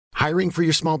Hiring for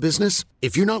your small business?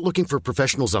 If you're not looking for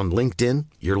professionals on LinkedIn,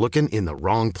 you're looking in the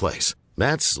wrong place.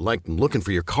 That's like looking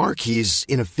for your car keys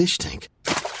in a fish tank.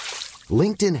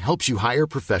 LinkedIn helps you hire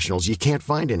professionals you can't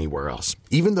find anywhere else,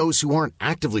 even those who aren't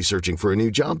actively searching for a new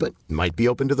job but might be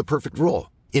open to the perfect role.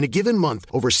 In a given month,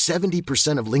 over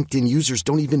 70% of LinkedIn users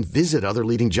don't even visit other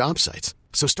leading job sites.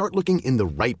 So start looking in the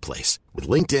right place. With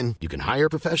LinkedIn, you can hire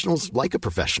professionals like a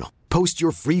professional. Post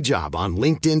your free job on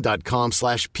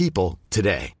linkedin.com/people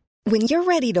today. When you're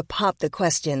ready to pop the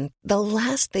question, the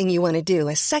last thing you want to do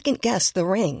is second-guess the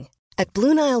ring. At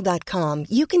BlueNile.com,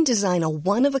 you can design a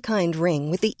one-of-a-kind ring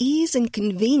with the ease and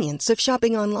convenience of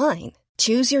shopping online.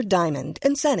 Choose your diamond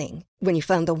and setting. When you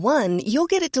find the one, you'll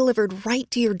get it delivered right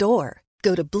to your door.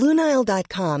 Go to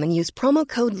BlueNile.com and use promo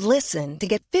code LISTEN to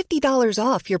get $50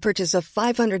 off your purchase of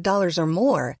 $500 or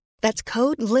more. That's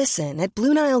code LISTEN at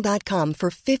BlueNile.com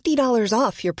for $50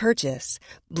 off your purchase.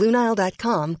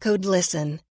 BlueNile.com, code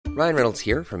LISTEN. Ryan Reynolds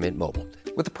here from Mint Mobile.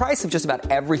 With the price of just about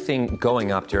everything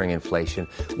going up during inflation,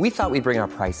 we thought we'd bring our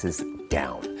prices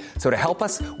down. So to help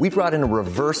us, we brought in a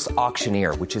reverse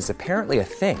auctioneer, which is apparently a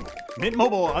thing. Mint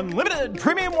Mobile Unlimited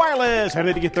Premium Wireless. How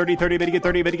to get 30, 30, bit to get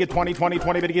 30, bit to get 20, 20,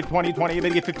 20, bit to get 20, 20, bit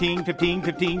to get 15, 15,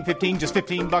 15, 15, just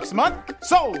 $15 a month?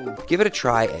 Sold! Give it a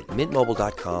try at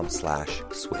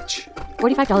mintmobile.com/switch.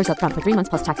 $45 up front for 3 months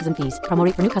plus taxes and fees. Promo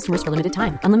rate for new customers for limited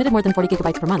time. Unlimited more than 40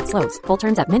 gigabytes per month. Slows full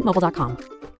terms at mintmobile.com.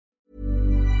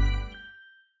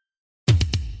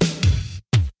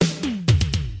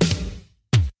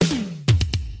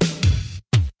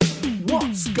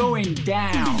 What's going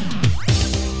down?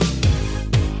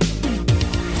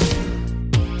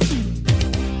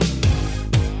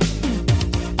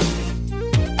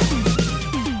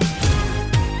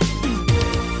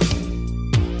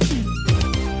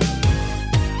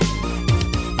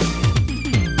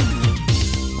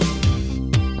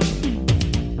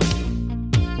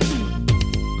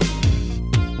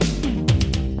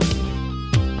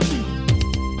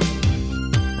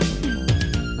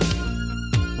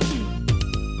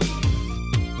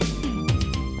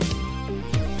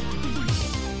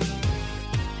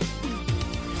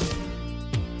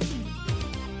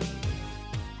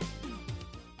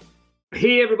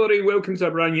 Hey everybody, welcome to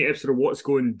a brand new episode of What's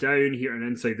Going Down here on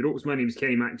Inside the Ropes. My name is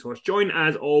Kenny McIntosh, joined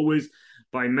as always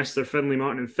by Mr. Finlay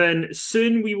Martin and Finn.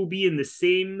 Soon we will be in the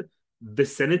same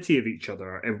vicinity of each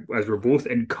other as we're both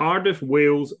in Cardiff,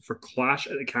 Wales for Clash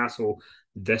at the Castle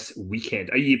this weekend.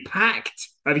 Are you packed?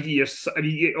 Have you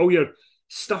got all your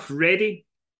stuff ready?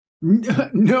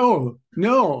 No.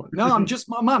 I'm just,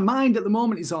 my mind at the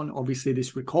moment is on, obviously,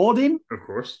 this recording. Of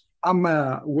course. I'm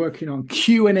working on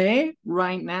Q&A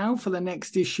right now for the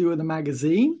next issue of the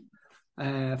magazine.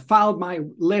 Filed my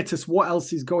latest What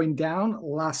Else Is Going Down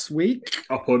last week.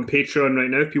 Up on Patreon right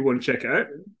now if you want to check it out.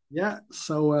 Yeah,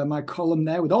 so my column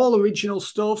there with all original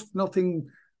stuff,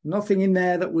 nothing in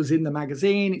there that was in the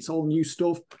magazine. It's all new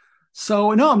stuff.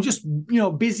 So, no, I'm just,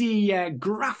 busy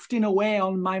grafting away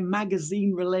on my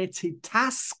magazine-related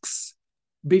tasks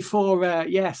before,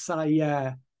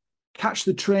 I catch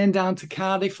the train down to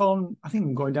Cardiff I think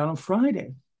I'm going down on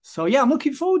Friday. So, yeah, I'm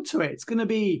looking forward to it. It's going to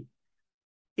be,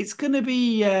 because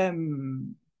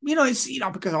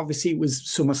obviously it was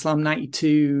SummerSlam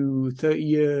 92, 30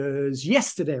 years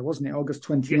yesterday, wasn't it? August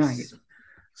 29th. Yes.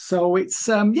 So it's,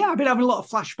 I've been having a lot of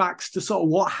flashbacks to sort of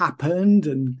what happened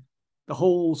and the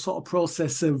whole sort of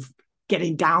process of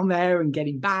getting down there and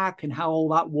getting back and how all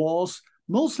that was.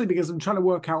 Mostly because I'm trying to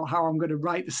work out how I'm going to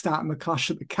write the start of my Clash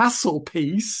at the Castle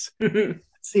piece.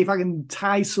 See if I can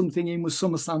tie something in with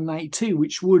SummerSlam 92,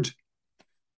 which would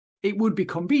be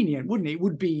convenient, wouldn't it? It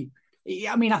would be,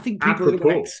 I think people would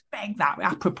expect that.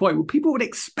 Apropos, people would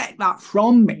expect that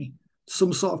from me.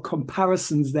 Some sort of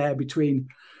comparisons there between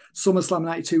SummerSlam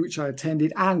 92, which I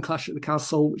attended, and Clash at the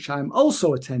Castle, which I'm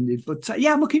also attended. But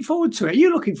I'm looking forward to it. Are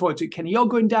you looking forward to it, Kenny? You're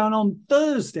going down on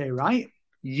Thursday, right?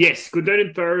 Yes, go down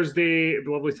on Thursday. It'd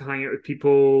be lovely to hang out with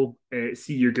people,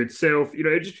 see your good self.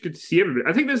 It'd just be good to see everybody.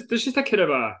 I think there's just a kind of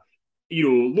a,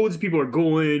 loads of people are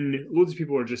going, loads of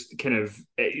people are just kind of,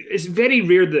 it's very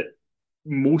rare that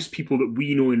most people that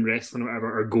we know in wrestling or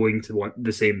whatever are going to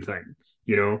the same thing,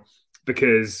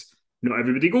 because not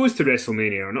everybody goes to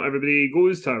WrestleMania or not everybody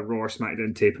goes to a Raw or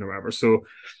SmackDown taping or whatever. So,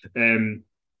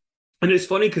 and it's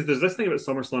funny because there's this thing about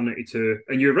SummerSlam 92,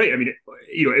 and you're right. I mean,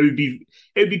 it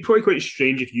would be probably quite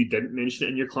strange if you didn't mention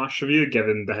it in your Clash review,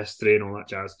 given the history and all that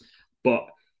jazz. But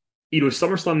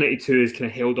SummerSlam 92 is kind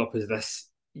of held up as this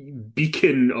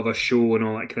beacon of a show and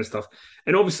all that kind of stuff.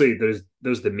 And obviously,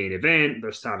 there's the main event,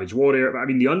 there's Savage Warrior. But I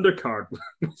mean, the undercard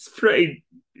was pretty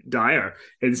dire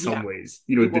in some ways.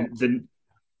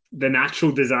 the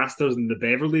natural disasters and the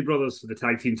Beverly Brothers for the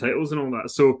tag team titles and all that.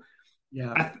 So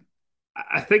Yeah.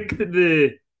 I think that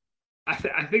the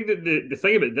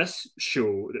thing about this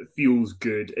show that feels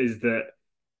good is that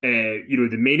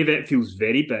the main event feels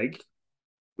very big,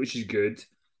 which is good.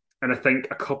 And I think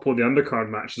a couple of the undercard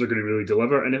matches are going to really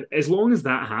deliver. And as long as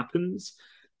that happens,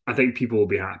 I think people will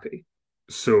be happy.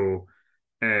 So,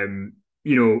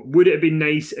 would it have been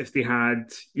nice if they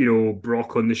had,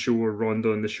 Brock on the show or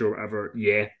Ronda on the show or whatever?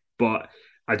 Yeah, but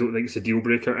I don't think it's a deal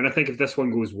breaker. And I think if this one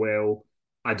goes well,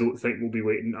 I don't think we'll be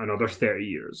waiting another 30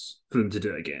 years for them to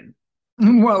do it again.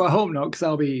 Well, I hope not, because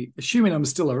I'll be, assuming I'm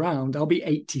still around, I'll be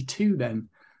 82 then.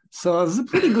 So there's a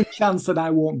pretty good chance that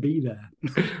I won't be there.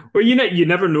 Well, you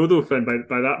never know though, Finn.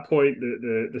 By that point,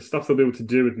 the stuff they'll be able to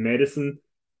do with medicine,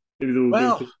 maybe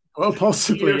they'll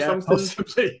possibly,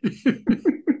 possibly.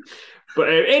 But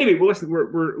anyway, well, listen,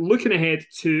 we're looking ahead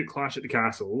to Clash at the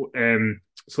Castle.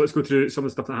 So let's go through some of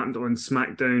the stuff that happened on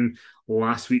SmackDown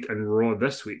last week and Raw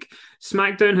this week.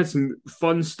 SmackDown had some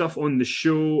fun stuff on the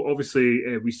show.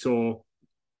 Obviously, we saw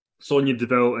Sonya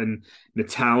Deville and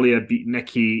Natalya beat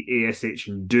Nikki, ASH,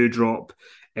 and Doudrop.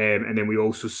 And then we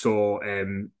also saw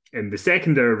in the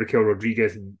second hour, Raquel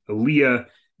Rodriguez and Aaliyah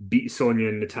beat Sonya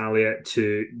and Natalya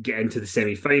to get into the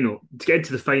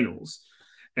finals.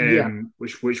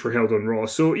 Which were held on Raw.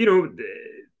 So,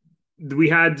 we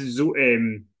had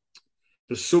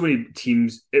there's so many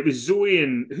teams. It was Zoe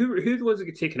and who the ones that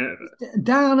get taken out of it?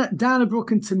 Dana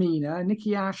Brooke and Tamina,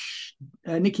 Nikki ASH,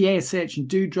 and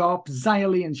Doudrop, Xia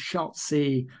Li and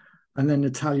Shotzi, and then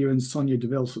Natalya and Sonya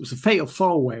Deville. So it was a fatal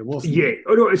four-way, wasn't it? Yeah.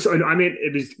 Oh no,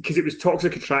 it was because it was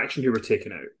Toxic Attraction who were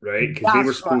taken out, right? Because they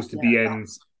were supposed to be in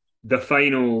the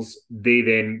finals.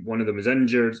 One of them was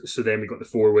injured, so then we got the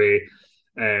four-way.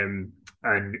 And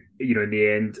in the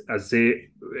end, as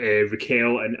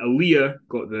Raquel and Aaliyah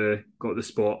got the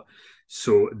spot,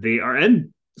 so they are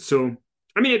in. So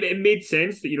it made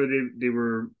sense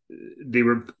that they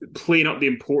were playing up the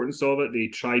importance of it. They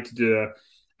tried to do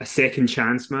a second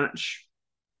chance match.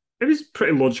 It was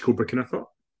pretty logical booking, I thought.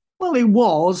 Well, it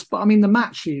was, but the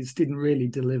matches didn't really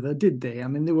deliver, did they?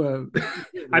 They were.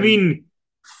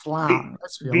 Flat.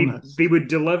 Let's be honest. They would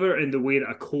deliver in the way that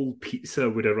a cold pizza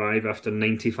would arrive after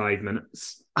 95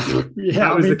 minutes.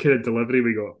 That was the kind of delivery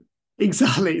we got.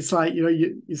 Exactly. It's like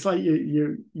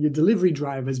your delivery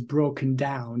driver's broken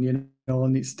down,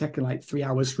 and it's taken like 3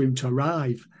 hours for him to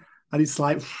arrive, and it's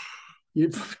like,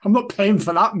 I'm not paying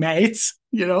for that, mate.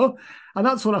 And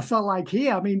that's what I felt like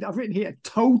here. I've written here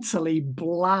totally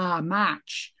blah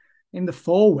match in the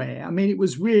four-way. It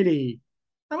was really.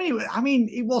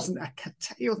 It wasn't a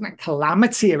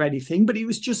calamity or anything, but it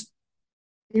was just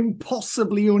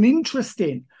impossibly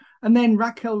uninteresting. And then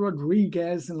Raquel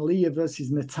Rodriguez and Aaliyah versus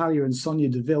Natalya and Sonya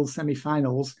Deville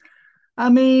semifinals.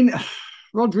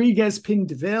 Rodriguez pinned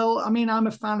Deville. I'm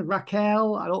a fan of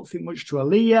Raquel. I don't think much to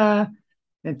Aaliyah.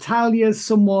 Natalya's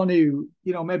someone who,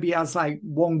 maybe has like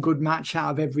one good match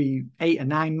out of every 8 or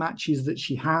 9 matches that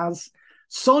she has.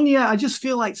 Sonya, I just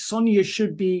feel like Sonya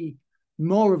should be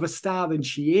more of a star than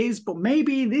she is, but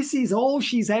maybe this is all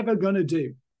she's ever going to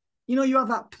do. You have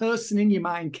that person in your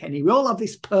mind, Kenny. We all have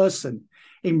this person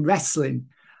in wrestling,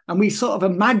 and we sort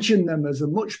of imagine them as a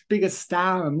much bigger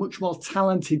star and much more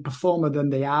talented performer than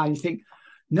they are. And you think,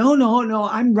 no,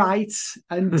 I'm right.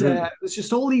 And there's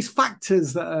just all these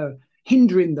factors that are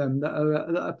hindering them, that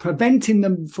are preventing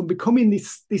them from becoming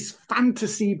this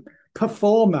fantasy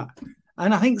performer.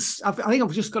 And I think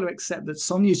I've just got to accept that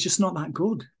Sonya's just not that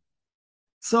good.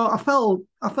 So I felt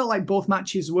like both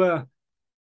matches were,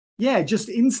 just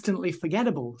instantly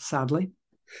forgettable, sadly.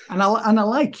 And I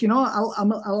like,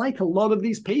 I like a lot of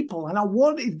these people, and I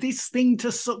wanted this thing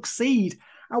to succeed.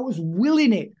 I was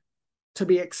willing it to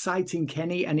be exciting,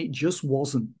 Kenny, and it just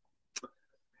wasn't.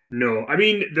 No,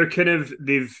 they're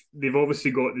they've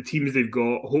obviously got the teams they've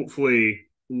got. Hopefully,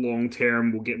 long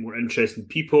term, we'll get more interesting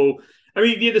people.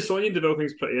 The Sonya Deville thing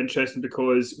is pretty interesting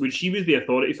because when she was the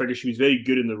authority figure, she was very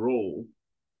good in the role.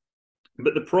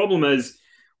 But the problem is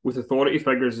with authority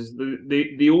figures is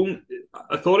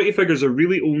authority figures are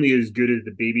really only as good as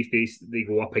the babyface that they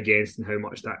go up against and how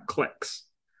much that clicks.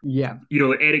 Yeah.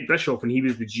 Like Eric Bischoff, when he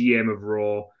was the GM of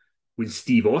Raw, when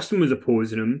Steve Austin was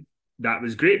opposing him, that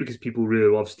was great because people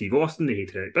really loved Steve Austin. They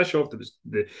hated Eric Bischoff.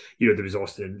 There was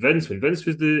Austin and Vince when Vince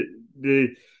was the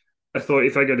authority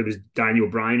figure. There was Daniel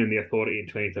Bryan and the authority in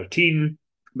 2013.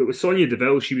 But with Sonya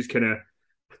Deville, she was kind of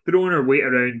throwing her weight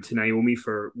around to Naomi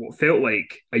for what felt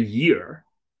like a year,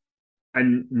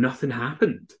 and nothing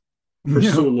happened for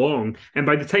so long. And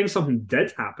by the time something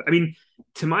did happen,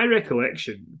 to my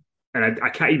recollection, and I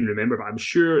can't even remember, but I'm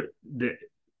sure that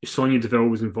Sonya Deville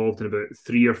was involved in about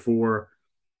 3 or 4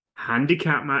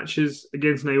 handicap matches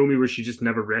against Naomi where she just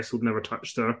never wrestled, never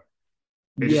touched her.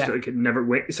 It never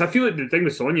went. So I feel like the thing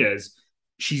with Sonya is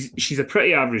she's a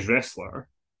pretty average wrestler,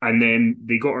 and then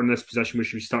they got her in this position where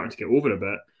she was starting to get over a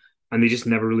bit, and they just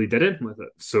never really did anything with it.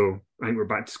 So I think we're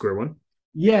back to square one.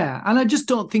 Yeah, and I just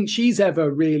don't think she's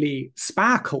ever really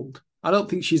sparkled. I don't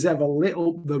think she's ever lit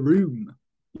up the room,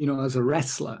 as a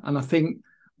wrestler. And I think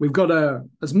we've got to,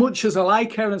 as much as I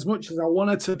like her, as much as I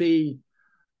want her to be,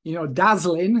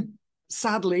 dazzling,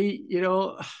 sadly,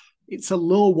 it's a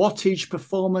low wattage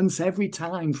performance every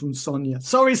time from Sonya.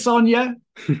 Sorry, Sonya.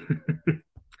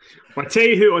 I'll tell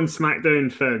you who on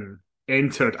SmackDown Finn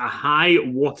entered a high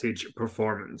wattage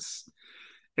performance.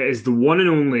 It is the one and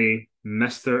only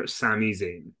Mr. Sami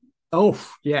Zayn. Oh,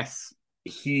 yes.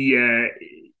 He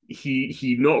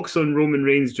knocks on Roman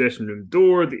Reigns' dressing room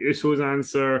door. The Usos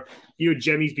answer.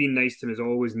 Jimmy's been nice to him as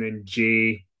always, and then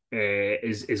Jay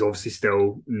is obviously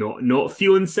still not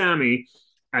feeling Sami.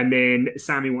 And then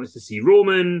Sami wants to see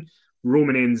Roman.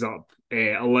 Roman ends up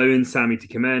allowing Sami to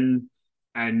come in,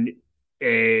 and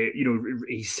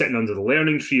he's sitting under the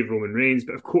learning tree of Roman Reigns.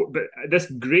 But of course,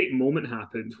 this great moment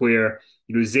happened where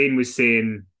Zayn was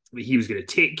saying that he was going to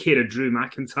take care of Drew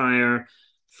McIntyre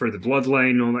for the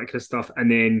bloodline and all that kind of stuff,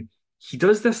 and then he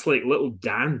does this like little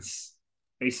dance.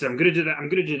 And he says, "I'm going to do that. I'm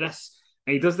going to do this."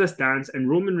 And he does this dance, and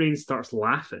Roman Reigns starts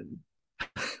laughing.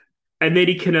 And then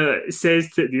he kind of says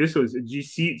to the Usos, do you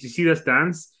see this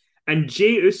dance? And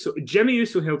Jimmy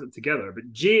Uso held it together,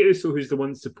 but Jay Uso, who's the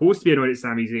one supposed to be annoyed at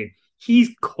Sami Zayn, he's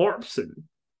corpsing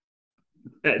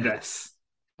at this.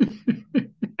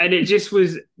 And it just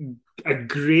was a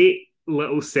great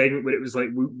little segment where it was like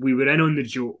we were in on the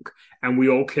joke, and we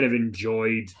all kind of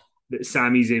enjoyed that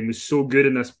Sami Zayn was so good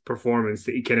in this performance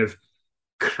that he kind of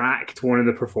cracked one of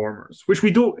the performers, which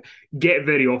we don't get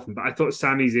very often. But I thought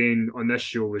Sami Zayn on this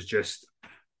show was just,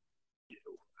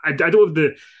 I don't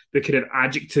have the kind of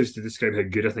adjectives to describe how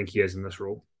good I think he is in this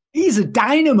role. He's a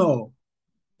dynamo.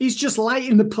 He's just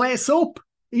lighting the place up.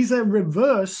 He's a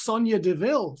reverse Sonya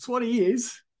Deville. That's what he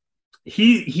is.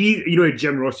 He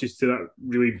Jim Ross used to that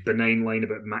really benign line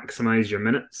about maximize your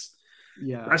minutes.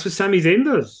 Yeah, that's what Sami Zayn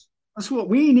does. That's what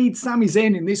we need Sami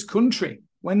Zayn in this country.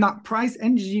 When that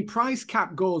energy price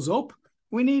cap goes up,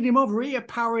 we need him over here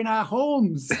powering our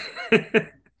homes.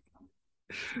 If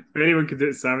anyone can do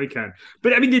it, Sami can.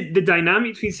 But I mean, the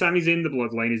dynamic between Sami Zayn and the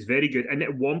Bloodline is very good. And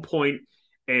at one point,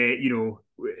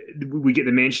 we get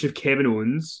the mention of Kevin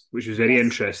Owens, which was very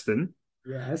interesting.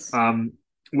 Yes.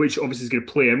 Which obviously is going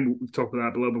to play him. We'll talk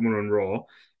about that a little bit more on Raw.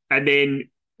 And then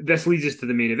this leads us to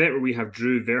the main event where we have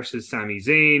Drew versus Sami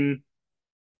Zayn.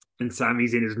 And Sami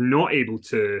Zayn is not able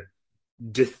to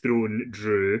dethrone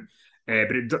Drew, but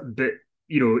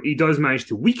he does manage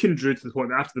to weaken Drew to the point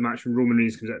that after the match when Roman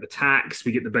Reigns comes out of the tax,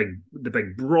 we get the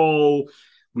big brawl.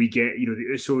 We get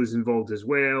the Usos involved as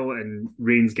well, and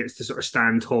Reigns gets to sort of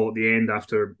stand tall at the end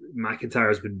after McIntyre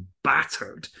has been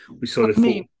battered. We saw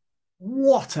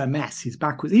what a mess his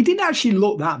back was. He didn't actually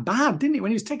look that bad, didn't he?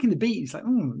 When he was taking the beat, he's like,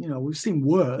 we've seen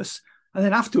worse. And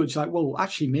then afterwards, like, well,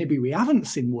 actually, maybe we haven't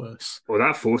seen worse. Oh,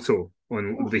 that photo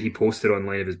that he posted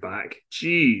online of his back.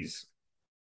 Jeez.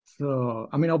 So,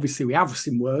 I mean, obviously, we have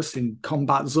seen worse in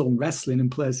Combat Zone Wrestling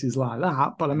and places like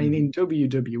that. But I mean, in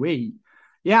WWE,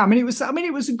 yeah, it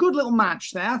was a good little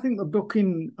match there. I think the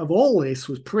booking of all this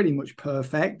was pretty much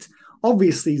perfect.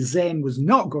 Obviously, Zayn was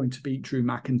not going to beat Drew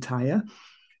McIntyre.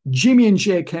 Jimmy and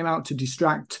Jay came out to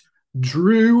distract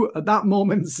Drew. At that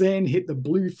moment, Zayn hit the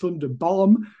Blue Thunder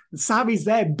bomb. And Sami's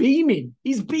there beaming.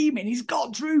 He's beaming. He's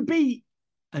got Drew beat.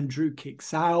 And Drew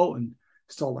kicks out, and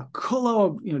it's all the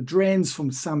colour, drains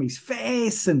from Sami's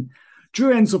face. And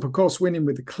Drew ends up, of course, winning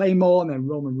with the Claymore. And then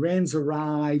Roman Reigns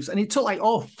arrives. And it took like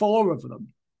all four of them,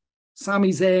 Sami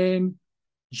Zayn,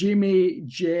 Jimmy,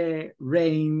 Jay,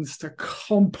 Reigns, to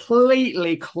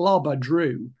completely clobber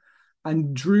Drew.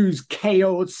 And Drew's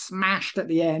KO'd, smashed at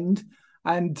the end.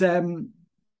 And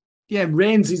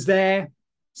Reigns is there,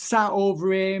 sat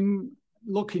over him,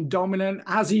 looking dominant,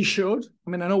 as he should. I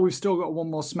mean, I know we've still got one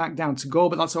more SmackDown to go,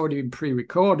 but that's already been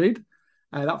pre-recorded.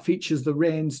 That features the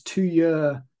Reigns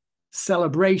 2-year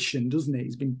celebration, doesn't it?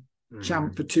 He's been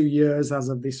champ for 2 years as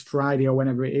of this Friday or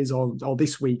whenever it is, or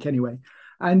this week anyway.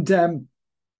 And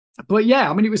but yeah,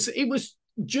 I mean, it was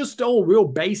just all real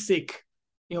basic,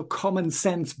 common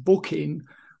sense booking,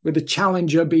 with the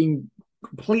challenger being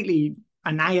completely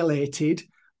annihilated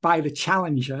by the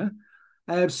challenger.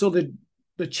 So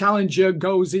the challenger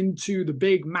goes into the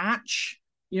big match,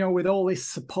 with all this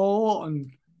support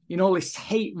and, all this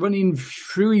hate running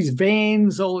through his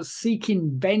veins, all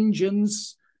seeking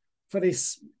vengeance for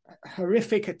this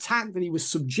horrific attack that he was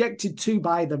subjected to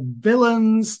by the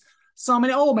villains. So, I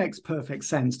mean, it all makes perfect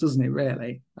sense, doesn't it,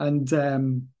 really? And,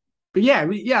 but yeah,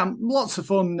 lots of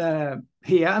fun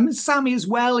here. I mean, Sami as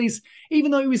well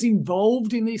even though he was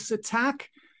involved in this attack,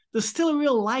 there's still a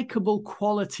real likable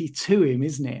quality to him,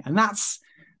 isn't it? And that's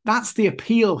the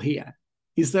appeal here,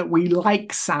 is that we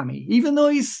like Sami, even though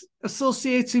he's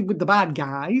associated with the bad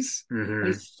guys, and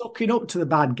he's sucking up to the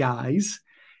bad guys.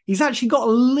 He's actually got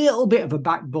a little bit of a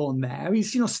backbone there.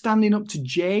 He's, standing up to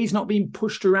Jay. He's not being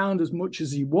pushed around as much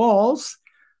as he was.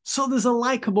 So there's a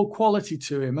likable quality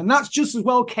to him. And that's just as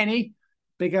well, Kenny,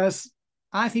 because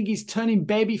I think he's turning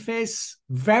babyface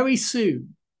very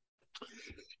soon.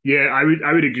 Yeah, I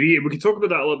would agree. We could talk about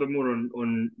that a little bit more on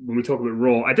when we talk about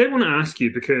Raw. I did want to ask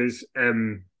you, because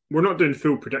we're not doing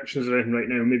full predictions or anything right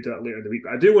now. Maybe that later in the week.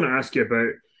 But I do want to ask you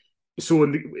about. So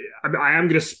I am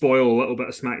going to spoil a little bit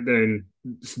of SmackDown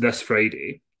this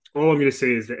Friday. All I'm going to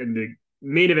say is that in the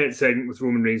main event segment with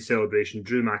Roman Reigns celebration,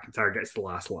 Drew McIntyre gets the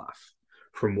last laugh,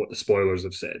 from what the spoilers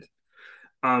have said.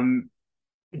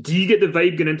 Do you get the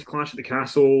vibe going into Clash at the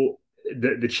Castle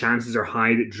that the chances are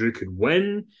high that Drew could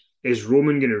win? Is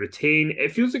Roman going to retain?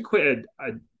 It feels like quite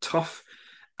a tough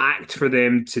act for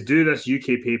them to do this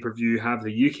UK pay-per-view, have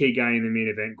the UK guy in the main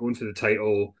event going for the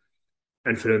title,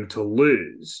 and for him to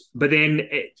lose. But then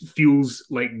it feels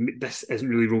like this isn't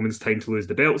really Roman's time to lose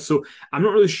the belt. So I'm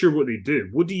not really sure what they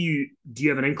do. Do you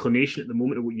have an inclination at the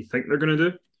moment of what you think they're going to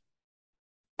do?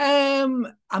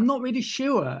 I'm not really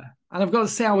sure. And I've got to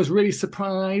say, I was really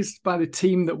surprised by the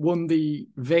team that won the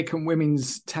vacant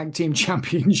women's tag team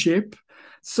championship.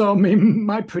 So I mean,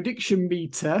 my prediction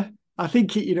meter, I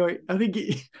think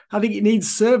it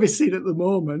needs servicing at the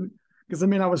moment. Because, I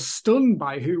mean, I was stunned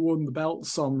by who won the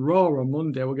belts on Raw on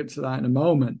Monday. We'll get to that in a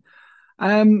moment.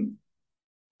 I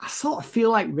sort of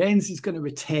feel like Reigns is going to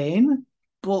retain.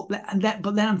 But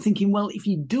then I'm thinking, well, if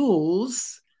he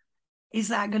does, is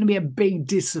that going to be a big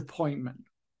disappointment?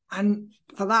 And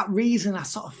for that reason, I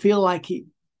sort of feel like it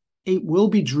will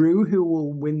be Drew who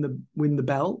will win the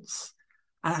belts.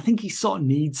 And I think he sort of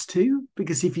needs to,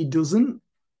 because if he doesn't,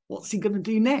 what's he going to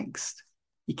do next?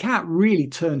 He can't really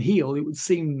turn heel. It would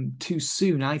seem too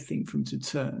soon, I think, for him to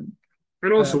turn.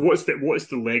 And also, what's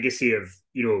the legacy of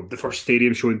the first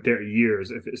stadium show in 30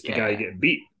 years if it's the guy getting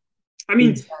beat? I mean,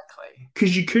 exactly,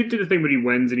 because you could do the thing where he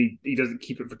wins and he doesn't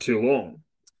keep it for too long.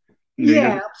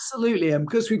 Absolutely. And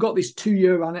because we've got this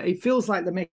 2-year on it feels like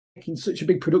they're making such a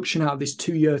big production out of this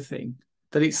 2-year thing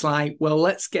that it's like, well,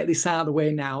 let's get this out of the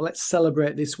way now. Let's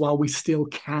celebrate this while we still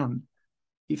can.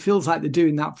 It feels like they're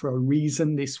doing that for a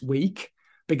reason this week,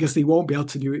 because they won't be able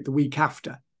to do it the week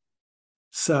after.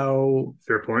 So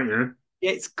fair point, yeah.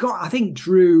 I think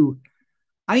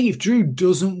if Drew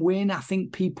doesn't win, I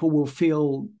think people will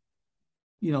feel,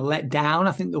 let down.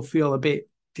 I think they'll feel a bit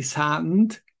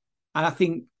disheartened. And I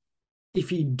think if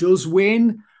he does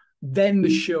win, then the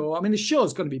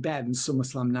show's going to be better than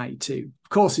SummerSlam 92. Of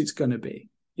course it's going to be,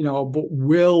 but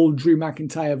will Drew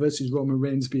McIntyre versus Roman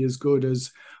Reigns be as good as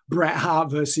Bret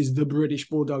Hart versus the British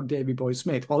Bulldog Davey Boy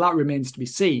Smith? Well, that remains to be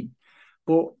seen.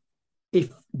 But if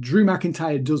Drew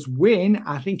McIntyre does win,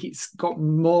 I think it's got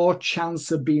more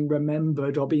chance of being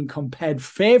remembered or being compared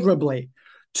favourably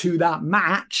to that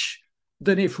match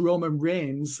than if Roman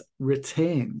Reigns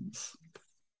retains.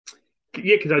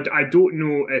 Yeah, because I don't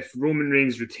know if Roman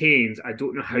Reigns retains. I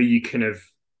don't know how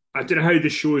I don't know how the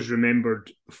show is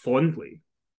remembered fondly.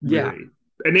 Really. Yeah,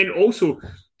 and then also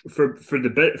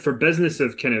for business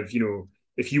of kind of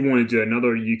if you want to do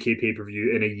another UK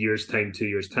pay-per-view in a year's time, 2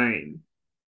 years' time,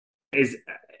 does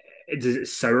it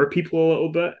sour people a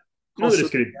little bit? Not that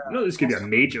it's going to be a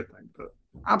major thing, but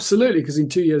absolutely, because in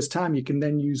 2 years' time you can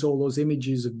then use all those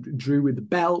images of Drew with the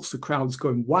belts, the crowd's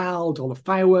going wild, all the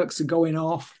fireworks are going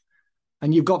off.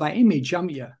 And you've got that image, haven't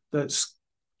you? That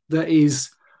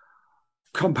is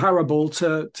comparable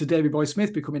to Davey Boy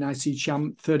Smith becoming IC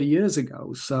champ 30 years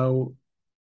ago. So,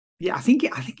 yeah, I think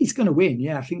he's going to win.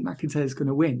 Yeah, I think McIntyre's going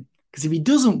to win, because if he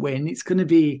doesn't win, it's going to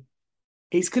be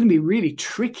really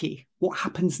tricky. What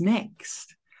happens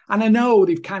next? And I know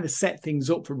they've kind of set things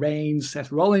up for Reigns.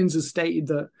 Seth Rollins has stated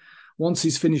that once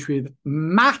he's finished with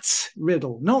Matt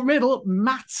Riddle, not Riddle,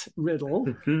 Matt Riddle,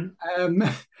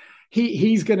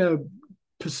 he's going to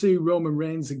pursue Roman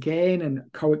Reigns again,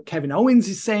 and Kevin Owens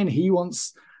is saying he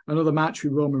wants another match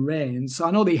with Roman Reigns. So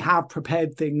I know they have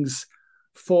prepared things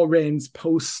for Reigns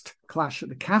post Clash at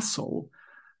the Castle.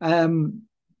 But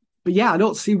yeah, I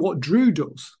don't see what Drew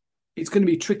does. It's going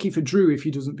to be tricky for Drew if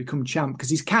he doesn't become champ, because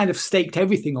he's kind of staked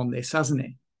everything on this, hasn't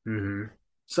he? Mm-hmm.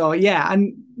 So yeah,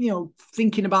 and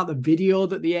thinking about the video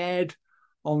that they aired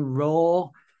on Raw,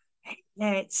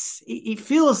 yeah, it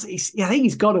feels. I think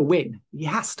he's got to win. He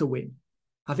has to win.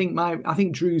 I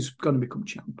think Drew's going to become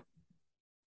champ.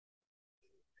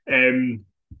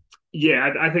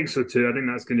 Yeah, I think so too. I think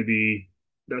that's going to be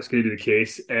the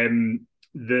case.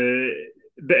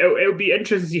 But it'll be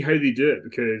interesting to see how they do it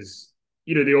because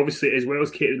they obviously, as well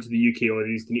as catering to the UK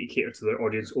audience, they need to cater to their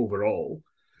audience overall.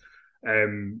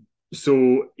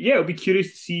 So yeah, it'll be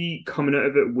curious to see coming out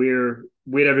of it where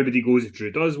everybody goes if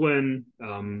Drew does win.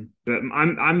 But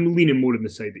I'm leaning more on the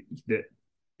side that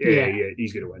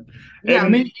he's going to win. Yeah, I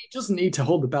mean, he doesn't need to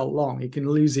hold the belt long. He can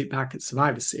lose it back at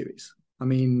Survivor Series. I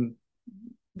mean,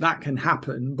 that can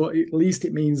happen, but at least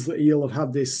it means that he'll have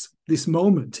had this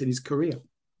moment in his career.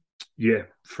 Yeah,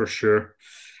 for sure.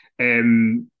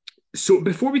 So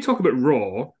before we talk about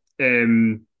Raw,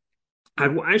 I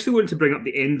actually wanted to bring up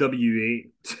the NWA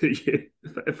to you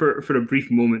for a brief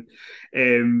moment,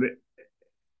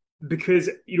 because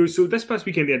so this past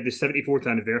weekend they had the 74th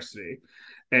anniversary,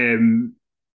 and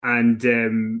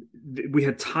we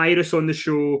had Tyrus on the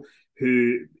show,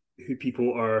 who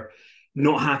people are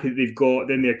not happy that they've got.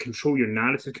 Then their Control Your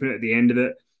Narrative coming out at the end of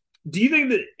it. Do you think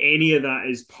that any of that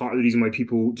is part of the reason why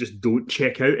people just don't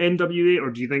check out NWA, or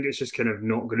do you think it's just kind of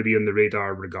not going to be on the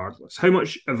radar regardless? How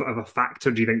much of a factor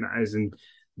do you think that is in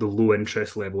the low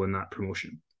interest level in that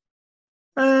promotion?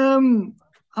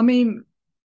 I mean,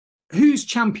 who's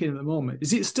champion at the moment?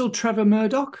 Is it still Trevor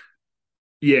Murdoch?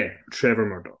 Yeah, Trevor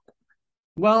Murdoch.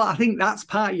 Well, I think that's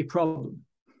part of your problem,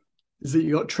 is that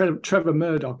you got Trevor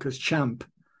Murdoch as champ.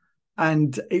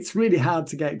 And it's really hard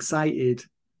to get excited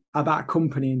about a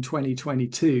company in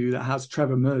 2022 that has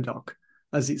Trevor Murdoch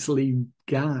as its lead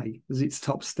guy, as its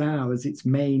top star, as its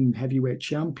main heavyweight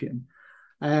champion.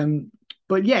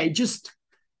 But yeah, it just,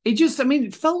 I mean,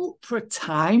 it felt for a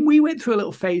time, we went through a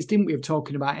little phase, didn't we, of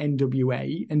talking about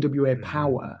NWA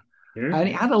Power. Yeah. And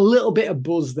it had a little bit of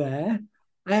buzz there.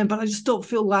 But I just don't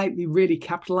feel like they really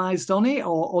capitalized on it,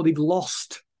 or they've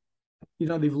lost,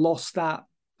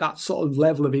 that sort of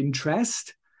level of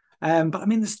interest. But I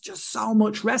mean, there's just so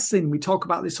much wrestling. We talk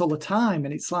about this all the time,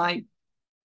 and it's like,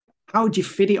 how would you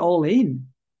fit it all in?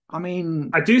 I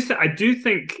mean, I do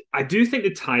think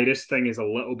the Tyrus thing is a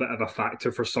little bit of a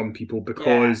factor for some people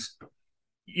because,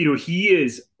 he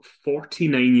is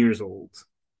 49 years old,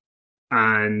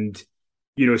 and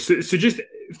so just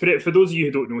for those of you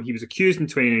who don't know, he was accused in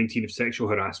 2019 of sexual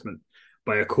harassment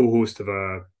by a co-host of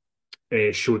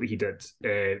a show that he did,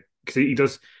 because he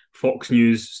does Fox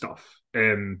News stuff.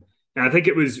 And I think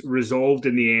it was resolved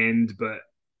in the end, but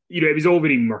it was all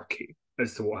very murky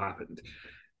as to what happened.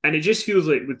 And it just feels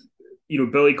like with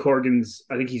Billy Corgan's,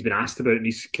 I think he's been asked about it, and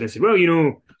he's kind of said, well,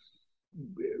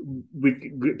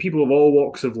 with people of all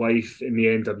walks of life in the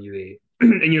NWA,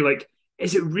 and you're like,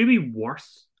 is it really worth,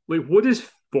 like, what does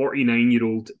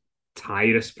 49-year-old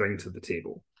Tyrus bring to the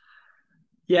table?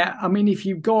 Yeah, I mean, if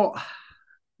you've got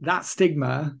that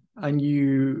stigma and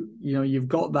you've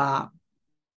got that,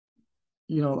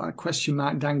 that question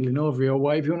mark dangling over you, or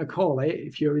whatever you want to call it,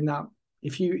 if you're in that,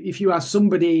 if you are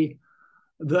somebody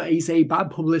that is a bad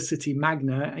publicity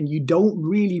magnet and you don't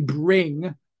really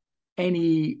bring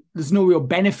there's no real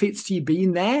benefits to you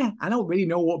being there. I don't really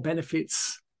know what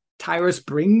benefits Tyrus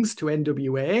brings to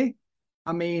NWA.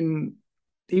 I mean,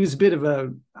 he was a bit of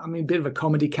a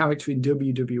comedy character in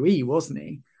WWE, wasn't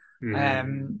he?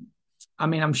 Mm. I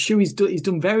mean, I'm sure he's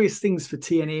done various things for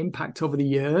TNA Impact over the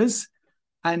years,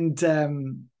 and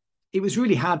it was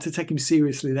really hard to take him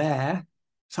seriously there.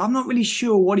 So I'm not really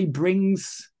sure what he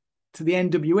brings to the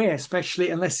NWA,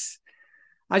 especially unless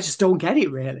I just don't get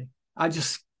it, really. I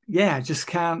just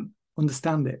can't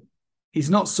understand it. He's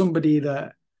not somebody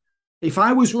that, if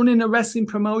I was running a wrestling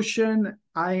promotion,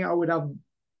 I would have,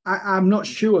 I'm not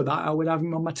sure that I would have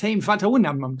him on my team. In fact, I wouldn't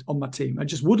have him on my team. I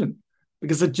just wouldn't,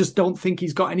 because I just don't think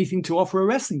he's got anything to offer a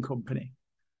wrestling company.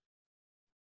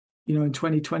 In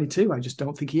 2022, I just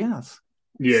don't think he has.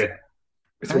 Yeah.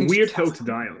 It's a weird hill to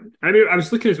die on. I mean, I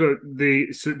was looking as well. The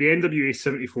NWA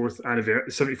 74th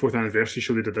anniversary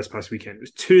show they did this past weekend. It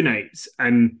was 2 nights,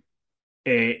 and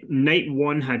night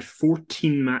 1 had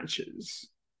 14 matches,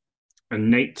 and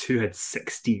night 2 had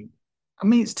 16. I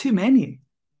mean, it's too many.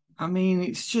 I mean,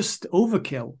 it's just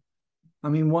overkill. I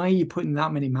mean, why are you putting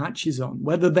that many matches on?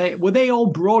 Were they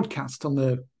all broadcast on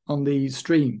the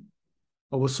stream?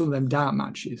 Or were some of them dark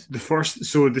matches?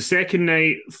 The second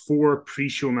night, 4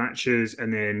 pre-show matches,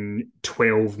 and then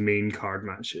 12 main card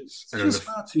matches. It's just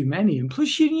far too many. And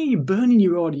plus, you're burning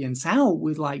your audience out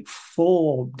with like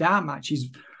 4 dark matches.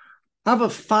 Have a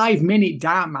 5-minute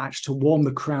dark match to warm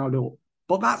the crowd up.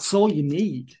 But that's all you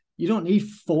need. You don't need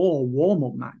 4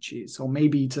 warm-up matches, or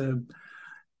maybe to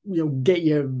get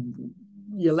your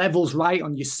levels right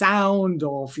on your sound,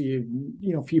 or for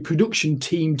your production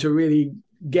team to really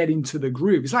get into the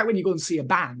groove. It's like when you go and see a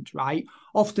band, right?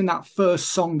 Often that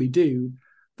first song they do,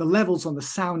 the levels on the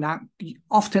sound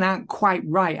often aren't quite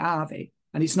right, are they?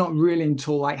 And it's not really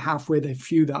until like halfway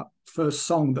through that first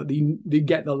song that they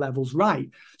get the levels right.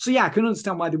 So yeah, I can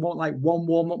understand why they want like one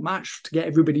warm-up match to get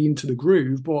everybody into the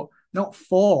groove, but not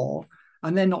 4,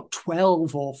 and then not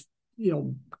 12 or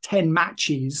 10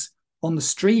 matches on the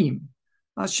stream.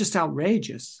 That's just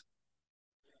outrageous.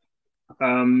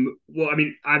 Well, I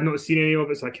mean, I've not seen any of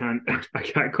it, so I can't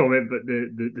comment. But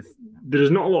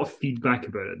there's not a lot of feedback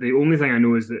about it. The only thing I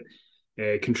know is that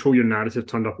Control Your Narrative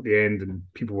turned up at the end, and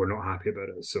people were not happy about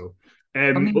it. So,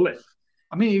 I mean,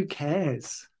 who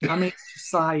cares? I mean, it's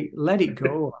just like, let it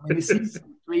go. I mean, it's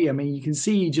season 3. I mean, you can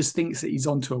see he just thinks that he's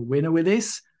onto a winner with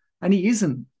this, and he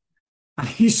isn't. And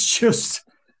he's just,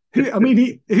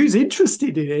 who's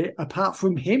interested in it apart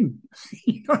from him?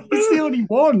 He's the only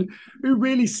one who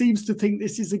really seems to think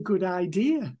this is a good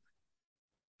idea.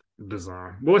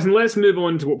 Bizarre. Well, listen, let's move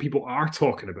on to what people are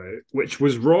talking about, which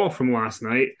was Raw from last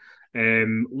night.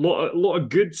 Lot of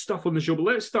good stuff on the show, but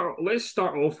let's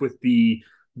start off with the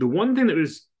one thing that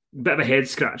was a bit of a head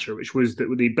scratcher, which was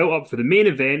that they built up for the main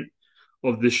event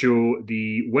of the show,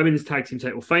 the women's tag team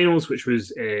title finals, which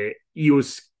was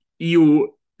Io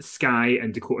Sky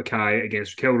and Dakota Kai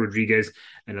against Raquel Rodriguez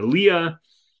and Aaliyah.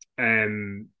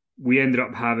 We ended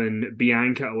up having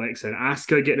Bianca, Alexa, and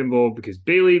Asuka getting involved because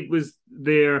Bayley was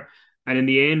there, and in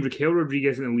the end, Raquel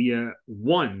Rodriguez and Aaliyah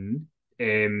won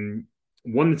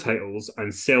the titles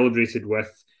and celebrated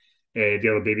with the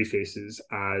other baby faces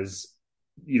as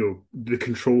the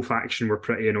Control faction were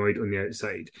pretty annoyed on the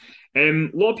outside. A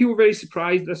lot of people were very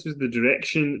surprised this was the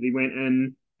direction that they went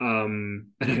in, and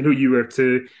I know you were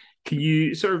too. Can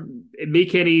you sort of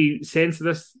make any sense of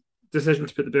this decision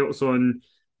to put the belts on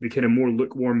the kind of more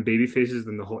lukewarm baby faces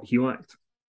than the hot heel act?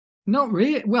 Not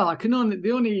really. Well,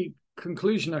 the only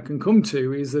conclusion I can come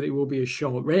to is that it will be a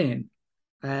short reign.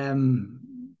 And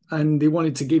they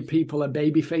wanted to give people a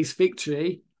babyface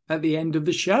victory at the end of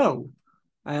the show.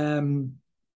 I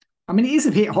mean, it is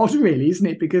a bit odd, really, isn't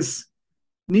it? Because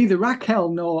neither Raquel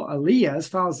nor Aaliyah, as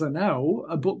far as I know,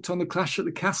 are booked on the Clash at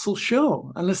the Castle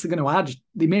show, unless they're going to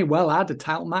they may well add a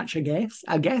title match, I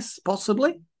guess,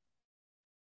 possibly.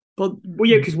 But well,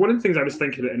 yeah, because one of the things I was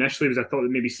thinking about initially was I thought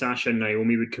that maybe Sasha and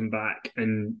Naomi would come back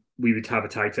and we would have a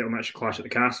tag title match at Clash at the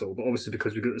Castle, but obviously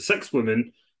because we got the 6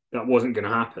 women, that wasn't going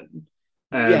to happen.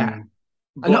 Yeah,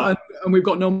 and we've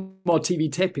got no more TV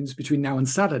tapings between now and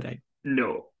Saturday.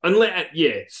 No,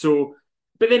 so,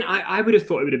 but then I would have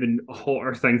thought it would have been a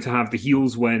hotter thing to have the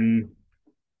heels win,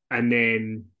 and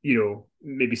then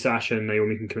maybe Sasha and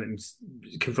Naomi can come in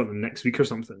and confront them next week or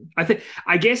something.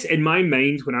 I guess in my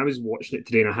mind when I was watching it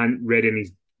today and I hadn't read any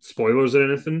spoilers or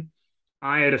anything,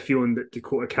 I had a feeling that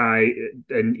Dakota Kai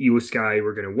and Io Sky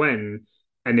were going to win,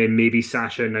 and then maybe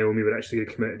Sasha and Naomi would actually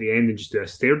come out at the end and just do a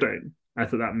stare down. I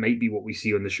thought that might be what we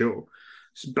see on the show.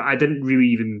 But I didn't really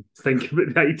even think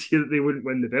about the idea that they wouldn't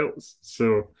win the belts.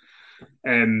 So,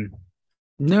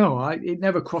 no, it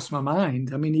never crossed my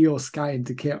mind. I mean, Io Sky and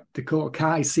Dakota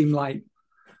Kai seem like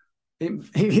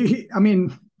it. I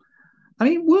mean,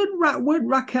 weren't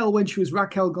Raquel, when she was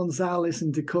Raquel Gonzalez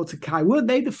and Dakota Kai, weren't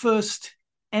they the first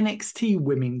NXT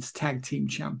Women's Tag Team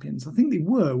Champions? I think they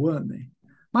were, weren't they?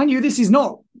 Mind you, this is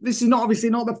not obviously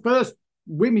not the first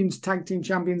women's tag team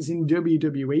champions in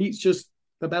WWE. It's just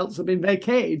the belts have been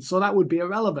vacated, so that would be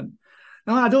irrelevant.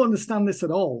 Now, I don't understand this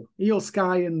at all. Io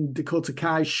Sky and Dakota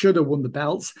Kai should have won the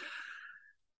belts.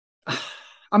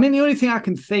 I mean, the only thing I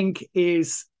can think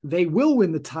is they will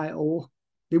win the title.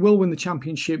 They will win the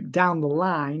championship down the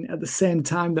line at the same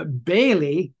time that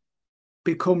Bayley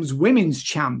becomes women's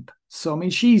champ. So, I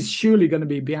mean, she's surely going to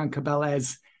be Bianca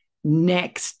Belair's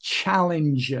next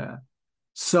challenger.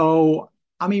 So,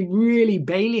 I mean, really,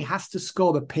 Bayley has to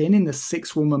score the pin in the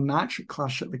 6-woman match at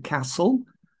Clash at the Castle.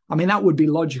 I mean, that would be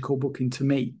logical booking to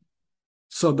me.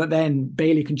 So that then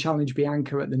Bayley can challenge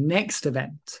Bianca at the next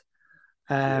event.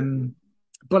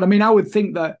 But I mean, I would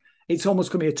think that it's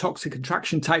almost going to be a Toxic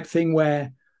Attraction type thing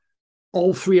where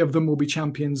all 3 of them will be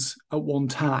champions at one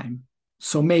time.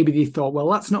 So maybe they thought, well,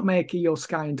 let's not make Io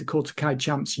Sky and Dakota Kai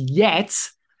champs yet.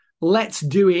 Let's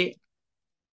do it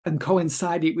and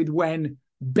coincide it with when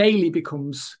Bayley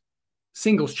becomes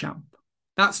singles champ.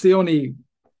 That's the only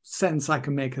sense I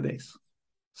can make of this.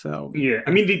 So yeah,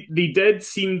 I mean, they did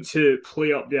seem to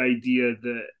play up the idea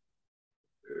that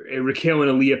Raquel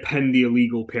and Aaliyah pinned the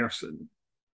illegal person,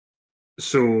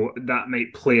 so that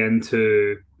might play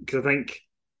into, because I think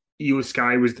Io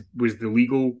Sky was the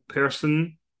legal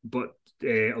person, but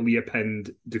Aaliyah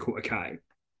pinned Dakota Kai.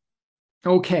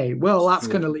 Okay, well, that's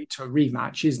going to lead to a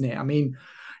rematch, isn't it? I mean,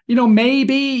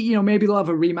 maybe they'll have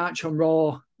a rematch on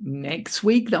Raw next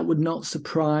week. That would not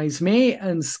surprise me.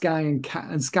 And Sky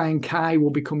and Kai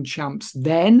will become champs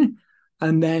then.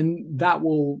 And then that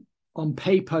will, on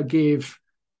paper, give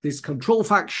this Control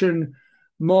faction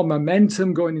more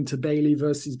momentum going into Bayley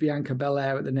versus Bianca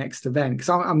Belair at the next event. Because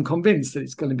I'm convinced that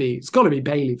it's got to be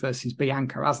Bayley versus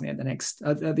Bianca, hasn't it?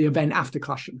 At the event after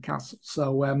Clash at the Castle.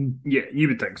 So yeah, you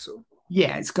would think so.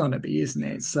 Yeah, it's gonna be, isn't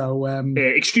it? So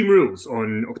Extreme Rules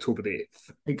on October the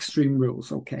 8th. Extreme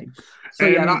Rules, okay. So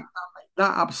yeah,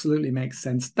 that absolutely makes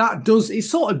sense. It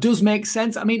sort of does make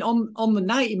sense. I mean, on the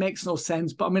night it makes no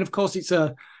sense, but I mean, of course, it's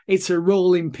a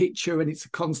rolling picture and it's a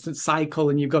constant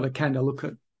cycle, and you've got to kind of look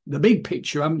at the big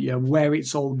picture, haven't you, where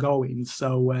it's all going.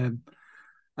 So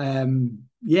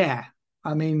yeah,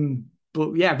 I mean,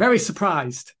 but yeah, very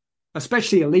surprised,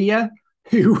 especially Aaliyah,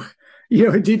 who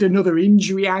did another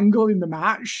injury angle in the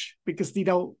match because they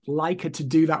don't like her to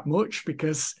do that much,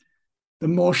 because the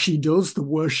more she does, the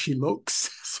worse she looks.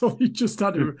 So they just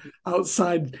had her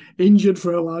outside injured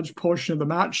for a large portion of the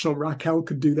match so Raquel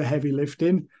could do the heavy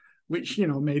lifting, which,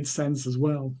 made sense as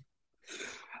well.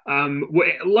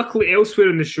 Luckily, elsewhere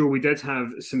in the show, we did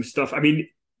have some stuff. I mean,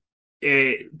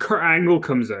 Kurt Angle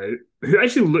comes out, who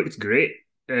actually looked great.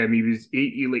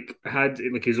 He had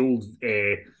his old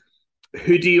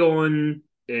hoodie on.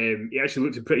 He actually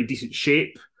looked in pretty decent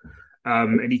shape.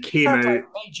 And he came out.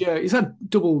 He's had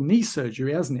double knee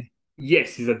surgery, hasn't he?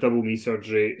 Yes, he's had double knee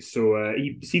surgery. So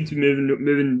he seemed to be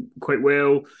moving quite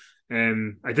well.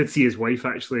 I did see his wife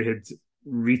actually had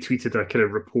retweeted a kind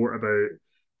of report about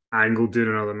Angle doing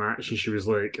another match, and she was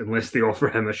like, unless they offer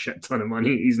him a shit ton of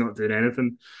money, he's not doing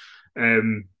anything.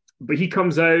 But he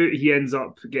comes out, he ends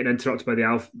up getting interrupted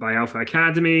by Alpha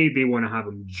Academy. They want to have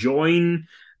him join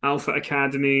Alpha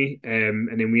Academy,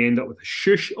 and then we end up with a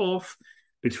shush off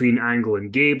between Angle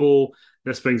and Gable.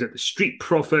 This brings out the Street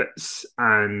Profits,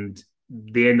 and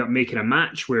they end up making a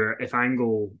match where if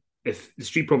the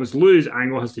Street Profits lose,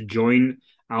 Angle has to join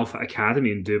Alpha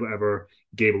Academy and do whatever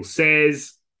Gable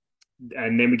says.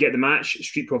 And then we get the match.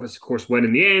 Street Profits, of course, win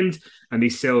in the end, and they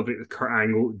celebrate with Kurt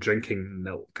Angle drinking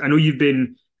milk. I know you've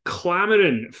been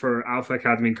clamoring for Alpha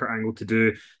Academy and Kurt Angle to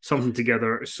do something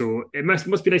together, so it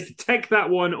must be nice to tick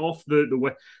that one off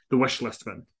the wish list,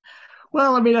 then.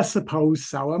 Well, I mean, I suppose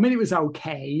so. I mean, it was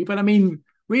okay, but I mean,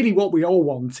 really what we all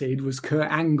wanted was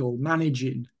Kurt Angle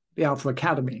managing the Alpha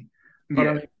Academy. But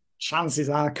I mean, chances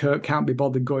are Kurt can't be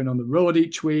bothered going on the road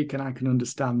each week, and I can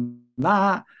understand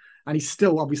that. And he's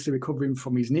still obviously recovering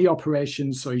from his knee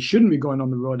operation, so he shouldn't be going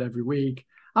on the road every week.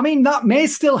 I mean, that may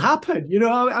still happen.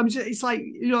 It's like,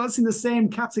 that's in the same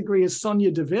category as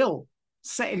Sonya Deville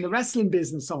setting the wrestling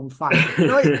business on fire.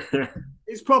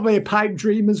 It's probably a pipe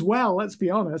dream as well, let's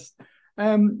be honest.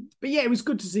 But yeah, it was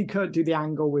good to see Kurt do the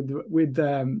angle with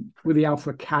the Alpha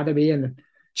Academy, and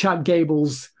Chad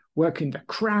Gable's working the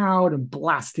crowd and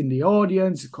blasting the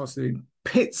audience. Of course, they're in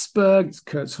Pittsburgh, it's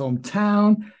Kurt's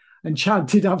hometown. And Chad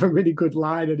did have a really good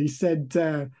line, and he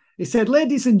said,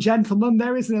 ladies and gentlemen,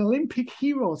 there is an Olympic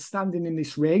hero standing in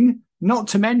this ring, not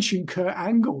to mention Kurt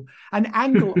Angle. And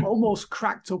Angle almost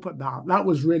cracked up at that. That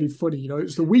was really funny. It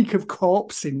was the week of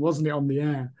corpsing, wasn't it, on the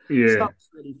air? Yeah. So that was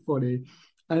really funny.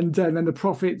 And then the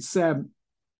Profits,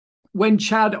 when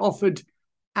Chad offered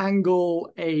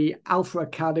Angle a Alpha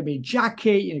Academy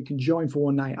jacket, you can join for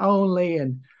one night only,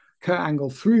 and Kurt Angle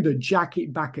threw the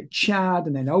jacket back at Chad,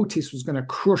 and then Otis was going to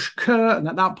crush Kurt. And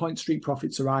at that point, Street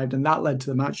Profits arrived, and that led to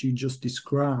the match you just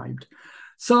described.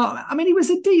 So, I mean, it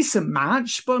was a decent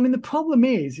match, but I mean, the problem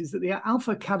is that the Alpha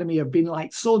Academy have been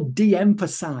so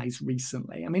de-emphasized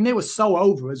recently. I mean, they were so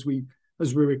over, as we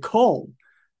recall,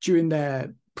 during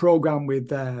their program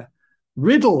with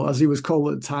Riddle, as he was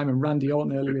called at the time, and Randy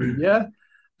Orton earlier in the year.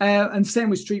 And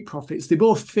same with Street Profits. They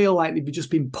both feel like they've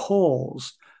just been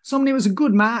paused. So, I mean, it was a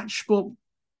good match, but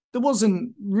there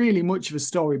wasn't really much of a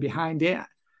story behind it.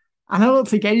 And I don't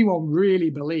think anyone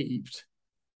really believed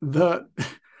that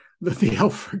the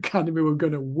Alpha Academy were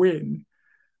going to win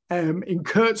in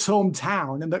Kurt's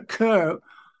hometown, and that Kurt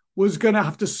was going to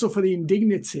have to suffer the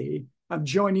indignity of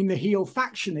joining the heel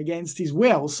faction against his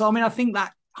will. So, I mean, I think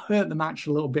that hurt the match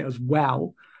a little bit as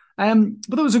well. But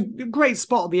there was a great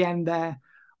spot at the end there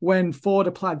when Ford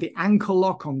applied the ankle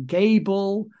lock on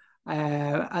Gable.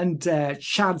 And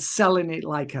Chad selling it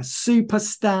like a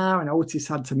superstar, and Otis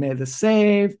had to make the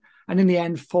save. And in the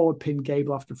end, Ford pinned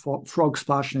Gable after frog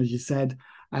splash. And as you said,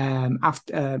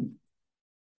 after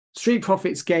Street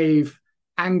Profits gave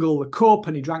Angle the cup,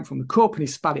 and he drank from the cup and he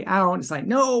spat it out. And it's like,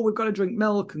 no, we've got to drink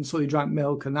milk. And so he drank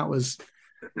milk, and that was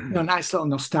a nice little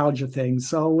nostalgia thing.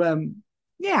 So,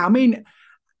 yeah, I mean,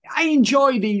 I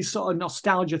enjoy these sort of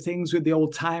nostalgia things with the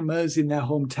old timers in their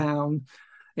hometowns.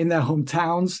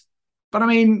 But I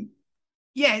mean,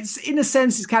 yeah, it's in a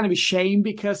sense, it's kind of a shame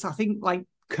because I think like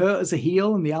Kurt as a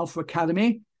heel and the Alpha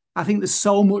Academy, I think there's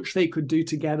so much they could do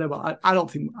together, but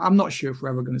I'm not sure if we're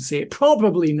ever going to see it.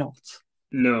 Probably not.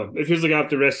 No, it feels like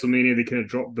after WrestleMania, they kind of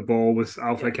dropped the ball with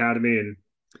Alpha Academy, and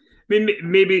I mean,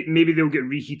 maybe they'll get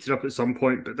reheated up at some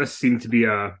point, but this seemed to be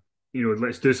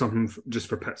let's do something just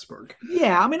for Pittsburgh.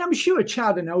 Yeah, I mean, I'm sure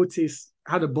Chad and Otis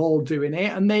had a ball doing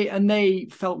it, and they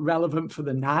felt relevant for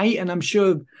the night, and I'm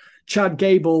sure Chad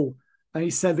Gable, and he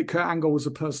said that Kurt Angle was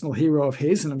a personal hero of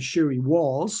his, and I'm sure he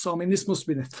was. So, I mean, this must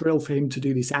have been a thrill for him to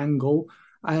do this angle.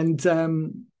 And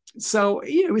so,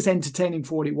 it was entertaining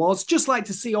for what it was. Just like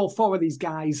to see all four of these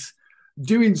guys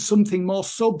doing something more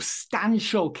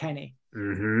substantial, Kenny.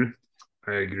 Mm-hmm.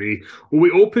 I agree. Well,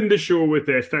 we opened the show with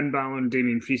Finn Balor and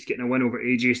Damian Priest getting a win over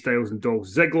AJ Styles and Dolph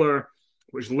Ziggler,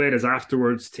 which led us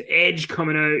afterwards to Edge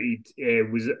coming out. He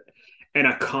was in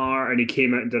a car and he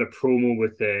came out and did a promo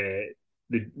with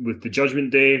the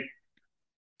Judgment Day.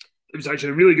 It was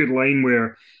actually a really good line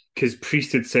where, because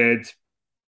Priest had said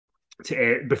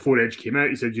before Edge came out,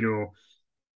 he said,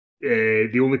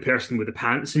 the only person with the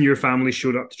pants in your family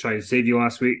showed up to try and save you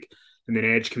last week. And then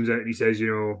Edge comes out and he says,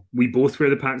 we both wear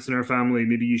the pants in our family.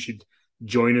 Maybe you should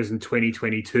join us in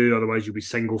 2022. Otherwise, you'll be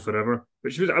single forever,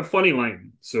 which was a funny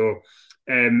line. So,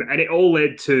 and it all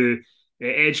led to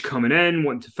Edge coming in,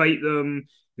 wanting to fight them.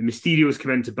 The Mysterios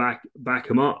come in to back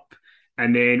him up.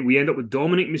 And then we end up with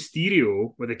Dominic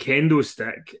Mysterio with a kendo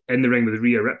stick in the ring with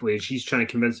Rhea Ripley. And she's trying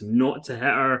to convince him not to hit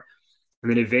her.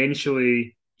 And then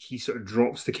eventually he sort of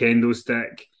drops the kendo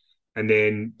stick. And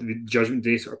then the Judgment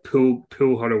Day sort of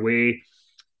pull her away.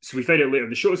 So we find out later in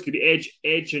the show it's going to be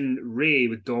Edge and Ray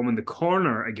with Dom in the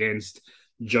corner against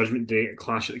Judgment Day at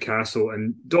Clash at the Castle.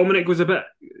 And Dominic was a bit,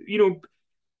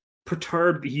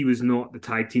 perturbed that he was not the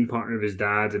tag team partner of his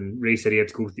dad. And Ray said he had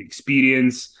to go with the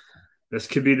experience. This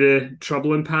could be the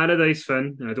trouble in paradise,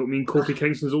 Finn. And I don't mean Kofi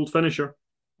Kingston's old finisher.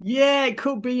 Yeah, it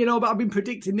could be, but I've been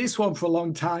predicting this one for a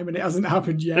long time and it hasn't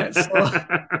happened yet. So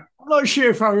I'm not sure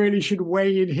if I really should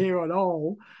weigh in here at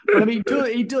all. But I mean,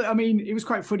 it was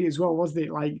quite funny as well, wasn't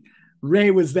it? Like Ray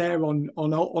was there on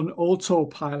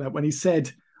autopilot when he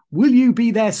said, "Will you be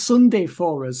there Sunday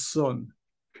for us, son?"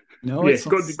 No, yeah,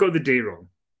 got the day wrong.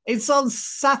 It's on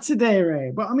Saturday,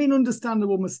 Ray. But I mean,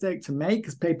 understandable mistake to make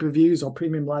because pay-per-views or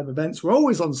premium live events were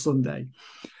always on Sunday.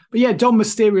 But yeah, Dom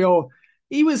Mysterio,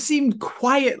 he seemed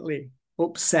quietly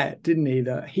upset, didn't he,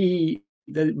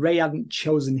 that Ray hadn't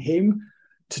chosen him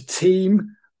to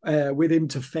team with him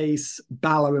to face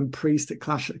Balor and Priest at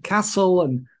Clash at the Castle.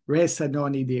 And Ray said, "No, I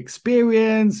need the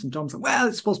experience." And Dom's like, "Well,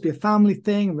 it's supposed to be a family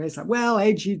thing." And Ray's like, "Well,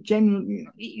 Edge,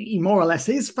 he more or less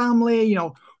is family.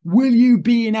 Will you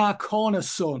be in our corner,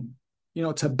 son?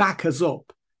 To back us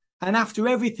up." And after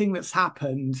everything that's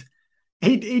happened,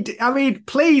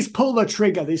 please pull the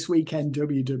trigger this weekend,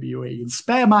 WWE, and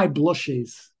spare my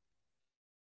blushes.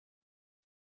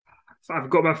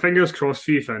 I've got my fingers crossed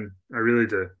for you, Finn. I really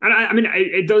do. And I mean,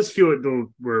 it does feel like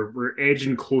though we're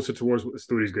edging closer towards what the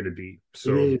story's going to be.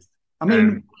 So, it is.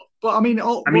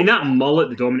 That mullet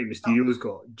that Dominic Mysterio's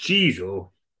got, jeez,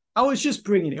 oh. I was just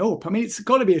bringing it up. I mean, it's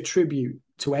got to be a tribute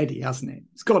to Eddie, hasn't it?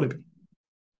 It's got to be.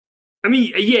 I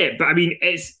mean, yeah, but I mean,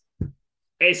 it's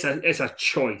a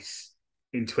choice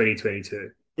in 2022.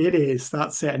 It is.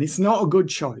 That's it, and it's not a good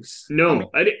choice.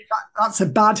 No, that's a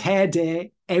bad hair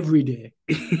day every day.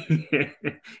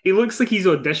 He looks like he's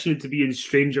auditioning to be in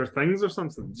Stranger Things or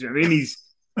something. Do you know what I mean? He's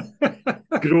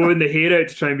growing the hair out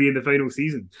to try and be in the final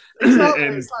season.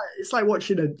 It's like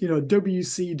watching a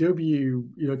WCW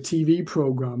TV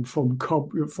program from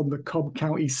the Cobb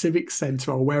County Civic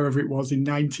Center or wherever it was in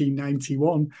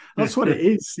 1991. That's what it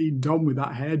is. Seeing Dom with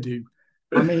that hairdo.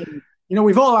 I mean,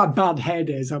 we've all had bad hair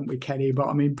days, haven't we, Kenny? But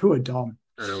I mean, poor Dom.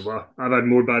 I know. Well, I've had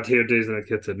more bad hair days than I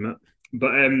care to admit.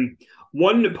 But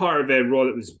one part of Raw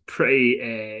that was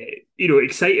pretty,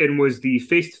 exciting was the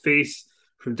face-to-face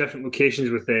from different locations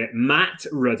with Matt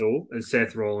Riddle and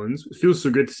Seth Rollins. It feels so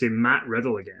good to say Matt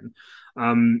Riddle again.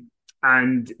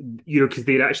 And, because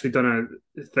they'd actually done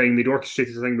a thing, they'd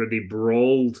orchestrated a thing where they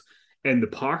brawled in the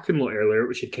parking lot earlier,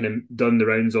 which had kind of done the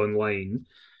rounds online.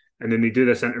 And then they do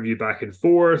this interview back and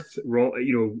forth.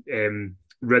 Riddle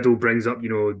brings up,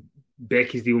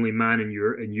 Becky's the only man in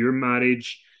your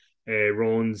marriage.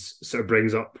 Rollins sort of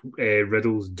brings up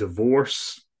Riddle's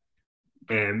divorce,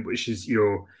 which is,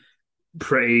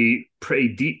 pretty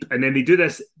deep. And then they do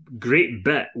this great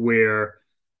bit where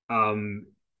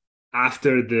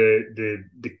after the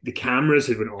cameras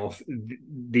had went off,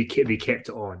 they kept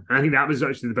it on. And I think that was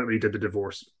actually the bit where he did the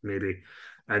divorce, maybe.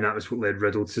 And that was what led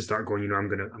Riddle to start going, I'm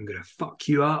gonna fuck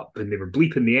you up. And they were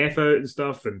bleeping the F out and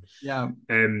stuff. And yeah,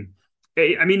 it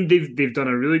I mean, they've done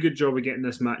a really good job of getting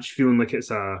this match feeling like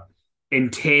it's a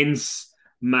intense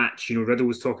match. You know, Riddle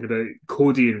was talking about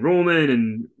Cody and Roman,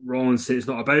 and Rollins said it's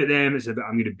not about them. It's about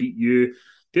I'm going to beat you.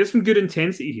 There's some good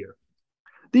intensity here.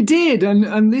 They did,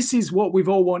 and this is what we've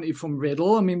all wanted from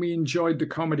Riddle. I mean, we enjoyed the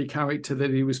comedy character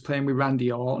that he was playing with Randy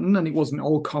Orton, and it wasn't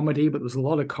all comedy, but there was a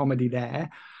lot of comedy there.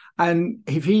 And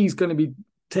if he's going to be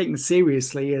taken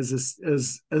seriously as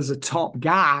a top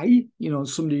guy, you know,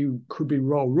 somebody who could be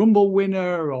Royal Rumble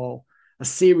winner or a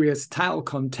serious title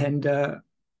contender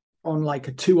on like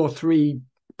a 2 or 3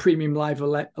 premium live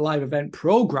event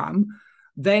program,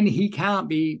 then he can't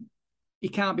be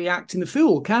acting the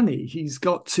fool, can he? He's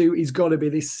got to be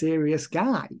this serious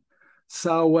guy.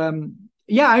 So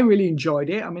yeah, I really enjoyed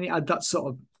it. I mean, it had that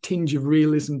sort of tinge of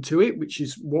realism to it, which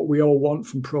is what we all want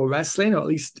from pro wrestling, or at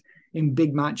least in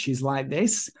big matches like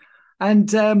this.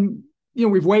 And you know,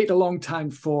 we've waited a long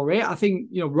time for it. I think,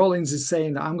 you know, Rollins is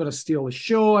saying that I'm going to steal the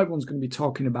show. Everyone's going to be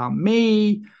talking about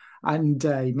me. And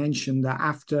he mentioned that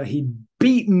after he'd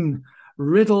beaten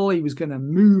Riddle, he was going to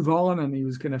move on and he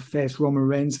was going to face Roman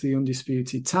Reigns for the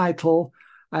undisputed title.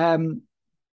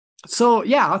 So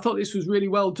yeah, I thought this was really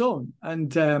well done.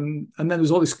 And then there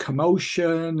was all this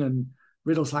commotion, and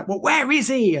Riddle's like, well, where is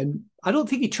he? And I don't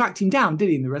think he tracked him down, did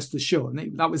he, in the rest of the show?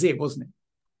 And that was it, wasn't it?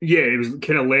 Yeah, it was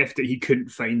kind of left that he couldn't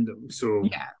find them. So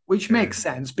yeah, which makes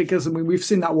sense, because I mean, we've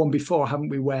seen that one before, haven't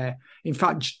we? Where, in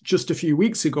fact, just a few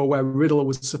weeks ago, where Riddle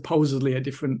was supposedly a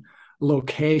different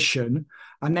location,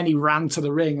 and then he ran to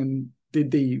the ring and did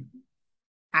the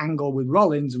angle with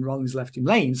Rollins, and Rollins left him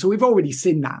laying. So we've already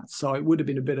seen that. So it would have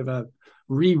been a bit of a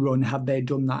rerun had they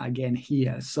done that again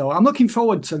here. So I'm looking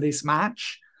forward to this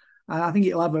match. And I think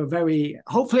it'll have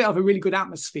hopefully it'll have a really good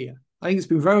atmosphere. I think it's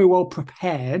been very well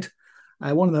prepared.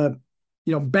 One of the,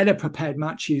 you know, better prepared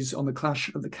matches on the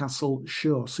Clash at the Castle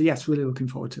show. So yes, really looking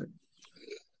forward to it.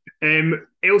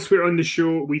 Elsewhere on the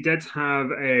show, we did have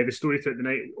the story throughout the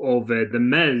night of The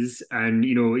Miz, and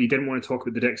you know, he didn't want to talk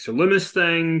about the Dexter Lumis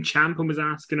thing. Ciampa was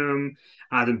asking him,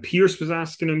 Adam Pearce was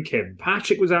asking him, Kevin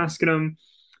Patrick was asking him.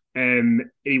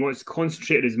 He wants to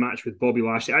concentrate on his match with Bobby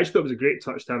Lashley. I actually thought it was a great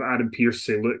touch to have Adam Pearce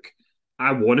say, "Look,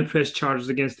 I want to press charges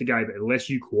against the guy, but unless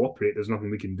you cooperate, there's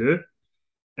nothing we can do."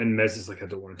 And Miz is like, "I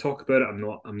don't want to talk about it.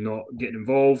 I'm not getting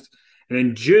involved." And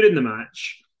then during the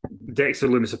match, Dexter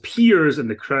Lumis appears in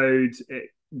the crowd. It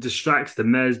distracts the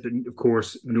Miz, but of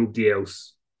course, nobody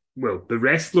else. Well, the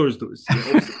wrestlers don't see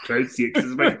it. Also, the crowd see it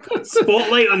because it's like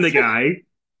spotlight on the guy,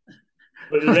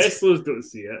 but the wrestlers don't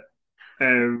see it.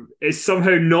 It's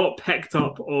somehow not picked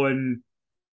up on.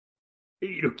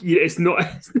 You know, it's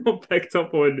not picked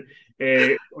up on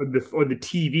the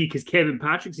TV, because Kevin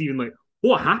Patrick's even like,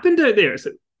 "What happened out there?" It's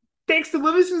like, Dexter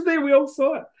Lumis is there. We all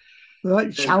saw it. Like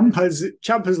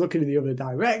Ciampa's looking in the other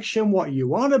direction. What are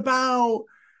you on about?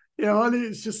 You know, and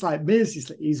it's just like Miz.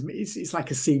 It's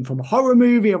like a scene from a horror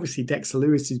movie. Obviously, Dexter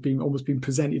Lumis has almost been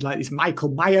presented like this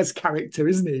Michael Myers character,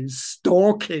 isn't he? Who's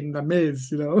stalking the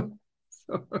Miz, you know.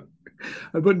 So,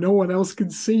 but no one else can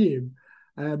see him.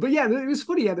 But yeah, it was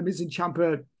funny. Yeah, the Miz and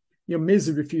Ciampa, you know, Miz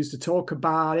had refused to talk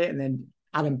about it, and then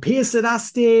Adam Pearce had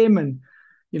asked him, and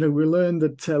you know, we learned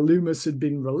that Lumis had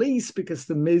been released because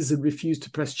the Miz had refused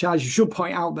to press charges. You should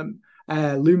point out that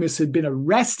Lumis had been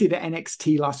arrested at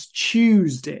NXT last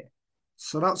Tuesday,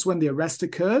 so that's when the arrest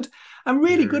occurred. And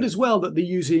really good as well that they're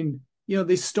using, you know,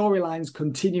 this storyline's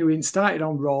continuing, started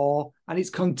on Raw, and it's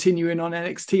continuing on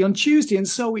NXT on Tuesday, and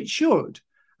so it should.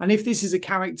 And if this is a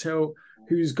character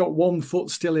who's got one foot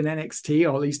still in NXT,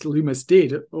 or at least Lumis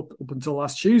did up until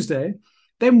last Tuesday,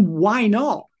 then why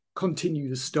not continue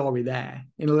the story there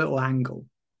in a little angle?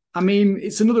 I mean,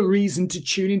 it's another reason to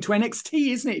tune into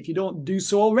NXT, isn't it, if you don't do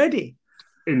so already?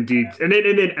 Indeed. And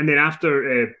then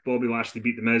after Bobby Lashley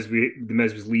beat the Miz, the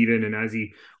Miz was leaving, and as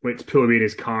he went to pull away in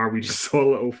his car, we just saw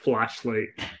a little flashlight,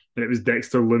 and it was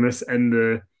Dexter Lumis in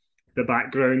the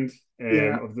background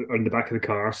on the back of the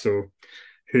car. So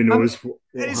who knows?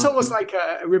 It's almost like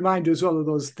a reminder as well of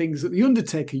those things that The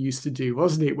Undertaker used to do,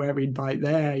 wasn't it? Where he'd bite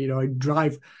there, you know, he'd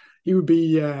drive. He would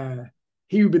be the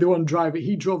one driving.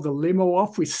 He drove the limo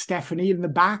off with Stephanie in the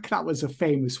back. That was a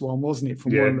famous one, wasn't it?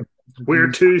 From one of the,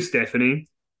 where to, Stephanie?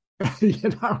 Yeah,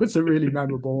 that was a really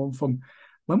memorable one. From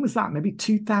when was that? Maybe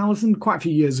 2000, quite a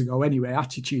few years ago. Anyway,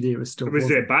 Attitude Era stuff. It was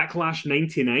Backlash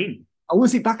 '99. Oh,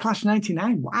 was it Backlash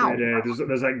 '99? Wow.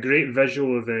 There's that great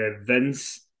visual of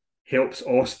Vince helps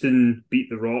Austin beat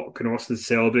The Rock, and Austin's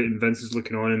celebrating. Vince is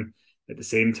looking on him at the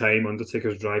same time.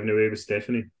 Undertaker's driving away with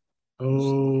Stephanie.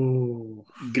 Oh,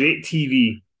 great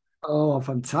TV. Oh,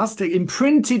 fantastic.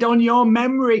 Imprinted on your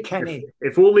memory, Kenny.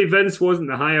 If only Vince wasn't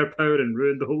the higher power and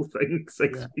ruined the whole thing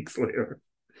 6 weeks later.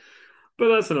 But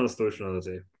that's another story for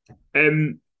another day.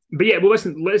 But yeah, well,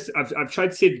 listen. I've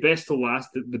tried to say the best to last.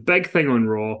 The big thing on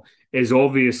Raw is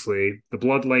obviously the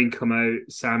Bloodline come out,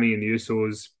 Sami and the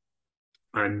Usos,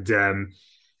 and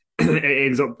it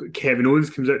ends up Kevin Owens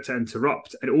comes out to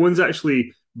interrupt, and Owens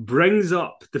actually brings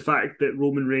up the fact that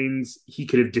Roman Reigns, he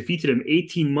could have defeated him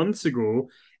 18 months ago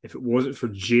if it wasn't for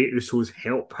Jey Uso's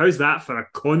help. How's that for a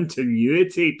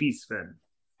continuity piece, Finn?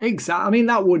 Exactly. I mean,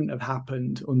 that wouldn't have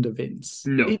happened under Vince.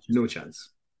 No chance.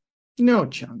 No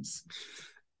chance.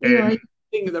 I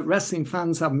think that wrestling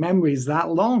fans have memories that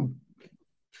long.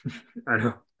 I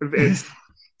know. But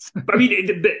I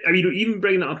mean, even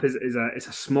bringing that up is it's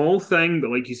a small thing, but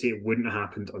like you say, it wouldn't have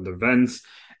happened under Vince.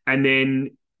 And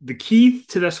then the key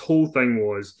to this whole thing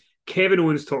was Kevin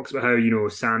Owens talks about how,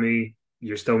 Sami,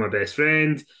 you're still my best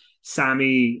friend.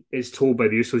 Sami is told by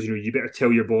the Usos, you better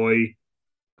tell your boy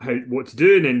what to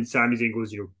do. And then Sami Zayn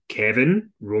goes,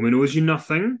 Kevin, Roman owes you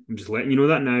nothing. I'm just letting you know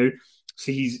that now.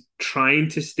 So he's trying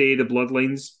to stay the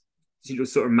Bloodlines,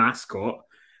 sort of mascot,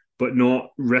 but not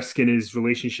risking his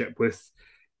relationship with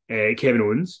Kevin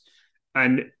Owens.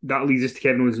 And that leads us to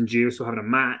Kevin Owens and Jey Uso having a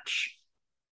match.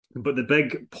 But the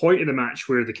big point of the match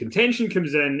where the contention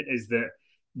comes in is that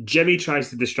Jimmy tries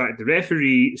to distract the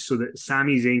referee so that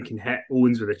Sami Zayn can hit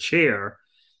Owens with a chair.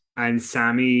 And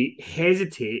Sami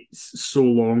hesitates so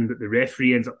long that the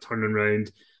referee ends up turning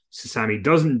around. So Sami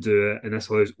doesn't do it, and this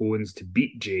allows Owens to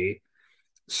beat Jey.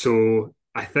 So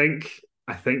I think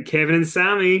Kevin and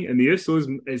Sami and the Usos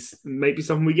might be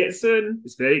something we get soon.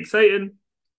 It's very exciting.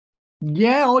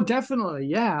 Yeah, definitely.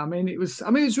 Yeah. I mean, it was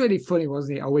really funny,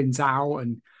 wasn't it? Owens out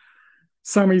and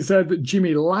Sami said that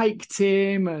Jimmy liked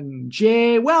him, and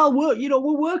Jey, well, we're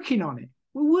working on it.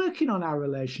 We're working on our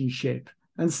relationship.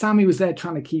 And Sami was there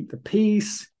trying to keep the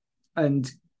peace. And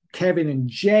Kevin and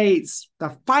Jey,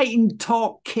 the fighting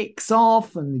talk kicks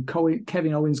off, and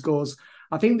Kevin Owens goes,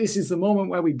 I think this is the moment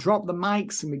where we drop the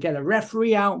mics and we get a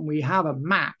referee out and we have a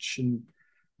match. And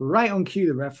right on cue,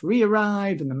 the referee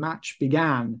arrived and the match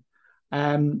began.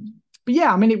 But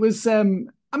yeah, it was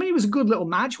a good little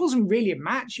match. It wasn't really a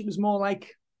match. It was more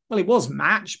like, well, it was a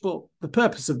match, but the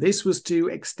purpose of this was to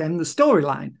extend the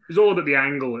storyline. It was all about the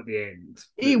angle at the end.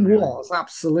 It was,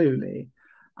 absolutely.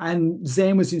 And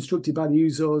Zayn was instructed by the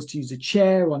Usos to use a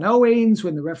chair on Owens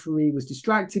when the referee was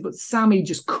distracted, but Sami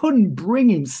just couldn't bring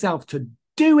himself to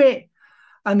do it.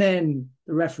 And then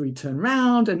the referee turned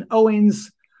around and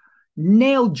Owens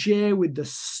nailed Jey with the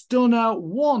stunner.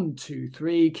 1, 2,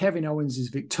 3. Kevin Owens is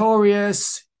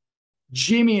victorious.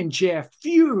 Jimmy and Jey are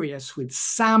furious with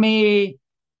Sami.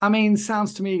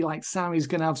 Sounds to me like Sami's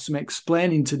going to have some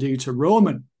explaining to do to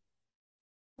Roman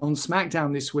on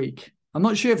SmackDown this week. I'm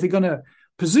not sure if they're going to,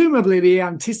 presumably they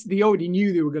already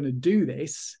knew they were going to do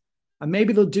this, and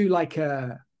maybe they'll do like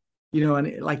a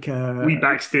wee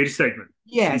backstage segment.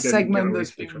 Yeah, segment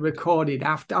that's been recorded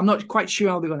after. I'm not quite sure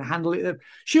how they're going to handle it.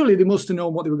 Surely they must have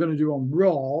known what they were going to do on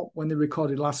Raw when they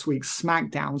recorded last week's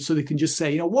SmackDown, so they can just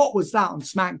say, what was that on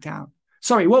SmackDown?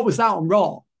 Sorry, what was that on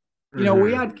Raw? We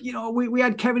had, we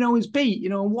had Kevin Owens beat,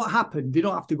 what happened? They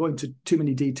don't have to go into too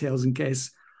many details in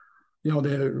case, so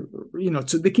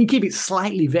they can keep it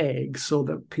slightly vague so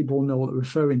that people know what they're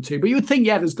referring to. But you would think,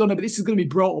 this is going to be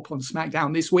brought up on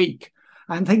SmackDown this week.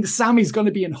 I think Sami's going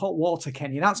to be in hot water,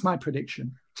 Kenny. That's my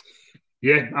prediction.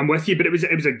 Yeah, I'm with you. But it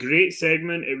was a great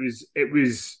segment.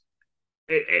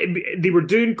 They were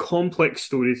doing complex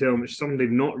storytelling, which is something they've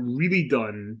not really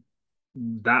done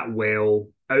that well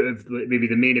out of maybe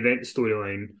the main event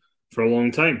storyline for a long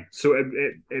time. So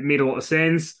it made a lot of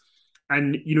sense.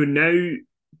 And now,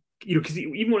 because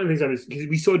even one of the things because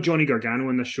we saw Johnny Gargano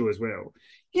on this show as well.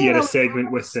 He had a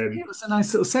segment with them. It was a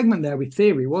nice little segment there with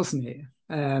Theory, wasn't it?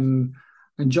 And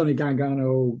Johnny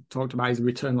Gargano talked about his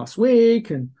return last week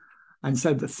and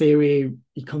said that Theory,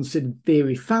 he considered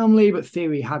Theory family, but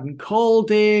Theory hadn't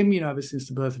called him, ever since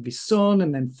the birth of his son.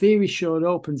 And then Theory showed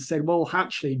up and said, well,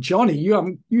 actually, Johnny,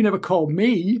 you never called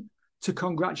me to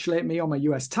congratulate me on my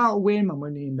US title win, my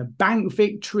Money in the Bank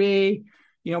victory.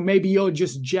 Maybe you're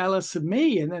just jealous of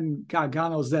me. And then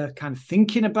Gargano's there kind of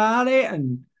thinking about it.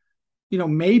 And,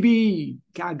 maybe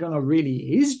Gargano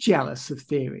really is jealous of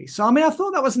Theory. So, I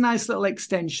thought that was a nice little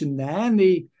extension there. And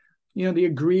they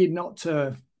agreed not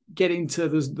to get into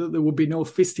there would be no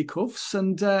fisticuffs.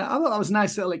 And I thought that was a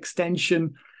nice little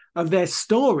extension of their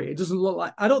story. It doesn't look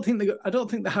like, I don't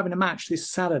think they're having a match this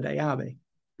Saturday, are they?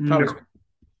 No. I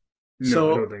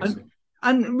don't think so.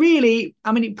 And really,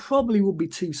 it probably would be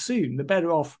too soon. They're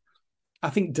better off, I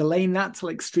think, delaying that till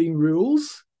Extreme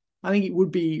Rules. I think it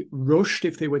would be rushed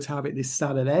if they were to have it this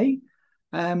Saturday.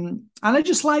 And I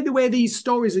just like the way these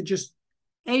stories are just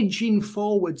edging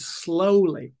forward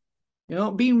slowly.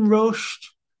 Being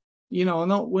rushed.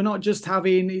 we're not just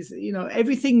having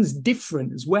everything's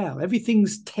different as well.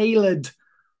 Everything's tailored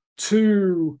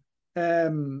to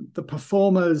the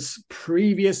performer's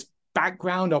previous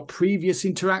background or previous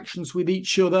interactions with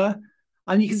each other.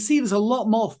 And you can see there's a lot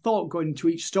more thought going into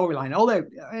each storyline. Although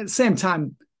at the same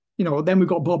time, then we've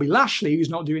got Bobby Lashley who's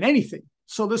not doing anything.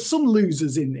 So there's some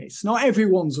losers in this. Not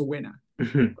everyone's a winner.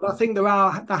 But I think there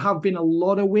have been a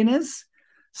lot of winners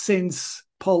since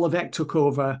Paul Levesque took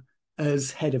over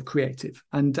as head of creative.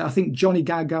 And I think Johnny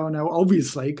Gargano,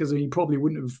 obviously, because he probably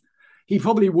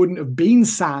wouldn't have been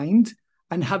signed,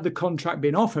 and had the contract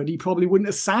been offered, he probably wouldn't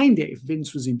have signed it if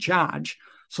Vince was in charge.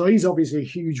 So he's obviously a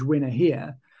huge winner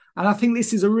here. And I think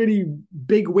this is a really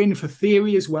big win for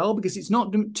Theory as well, because it's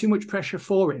not too much pressure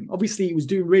for him. Obviously, he was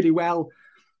doing really well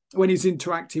when he's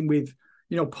interacting with,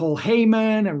 Paul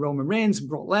Heyman and Roman Reigns and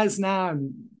Brock Lesnar.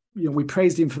 And, we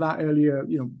praised him for that earlier,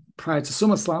 prior to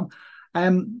SummerSlam.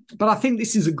 But I think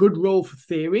this is a good role for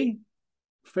Theory,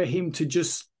 for him to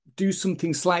just do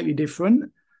something slightly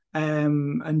different,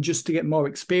 and just to get more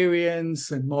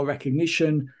experience and more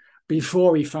recognition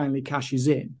before he finally cashes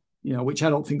in, which I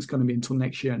don't think is going to be until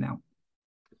next year now.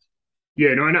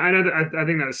 Yeah, no, I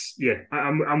think that's,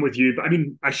 I'm with you. But I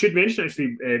mean, I should mention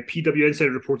actually, PW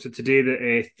Insider reported today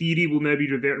that Theory will now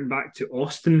be reverting back to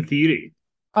Austin Theory.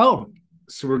 Oh,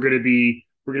 so we're going to be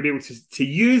able to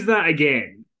use that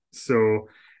again. So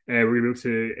we're going to be able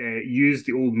to use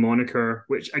the old moniker,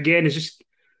 which again is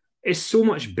so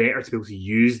much better to be able to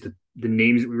use the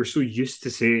names that we were so used to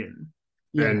saying.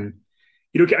 Yeah. And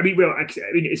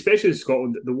especially in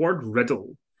Scotland, the word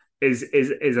riddle is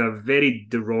a very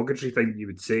derogatory thing you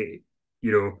would say.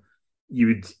 You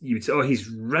would say, oh, he's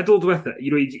riddled with it.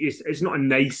 It's not a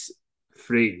nice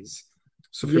phrase.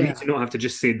 So for me to not have to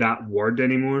just say that word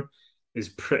anymore is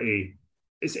pretty.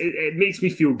 It makes me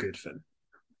feel good, Finn.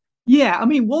 Yeah, I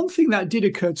mean, one thing that did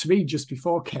occur to me just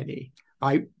before, Kenny,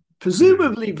 right?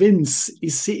 Presumably Vince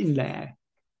is sitting there,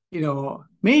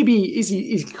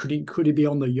 maybe could he be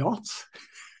on the yacht?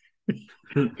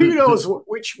 Who knows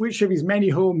which of his many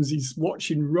homes he's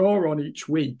watching Raw on each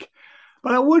week.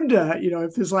 But I wonder,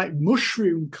 if there's like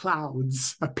mushroom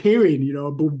clouds appearing,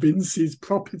 above Vince's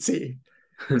property.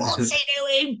 What's he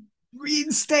doing?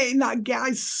 Reinstating that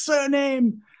guy's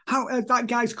surname, that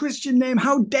guy's Christian name.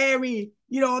 How dare he?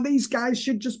 These guys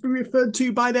should just be referred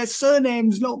to by their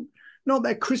surnames, not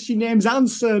their Christian names and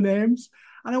surnames.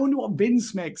 And I wonder what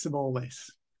Vince makes of all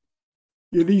this.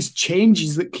 These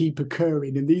changes that keep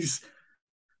occurring and these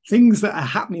things that are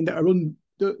happening that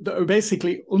are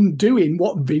basically undoing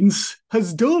what Vince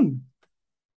has done.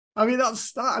 I mean,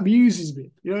 that amuses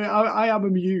me. I am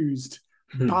amused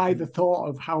by the thought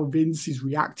of how Vince is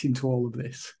reacting to all of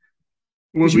this.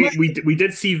 Well, we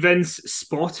did see Vince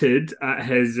spotted at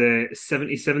his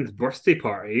 77th birthday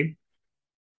party,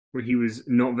 where he was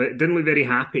didn't look very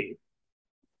happy.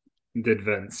 Did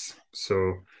Vince?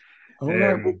 So,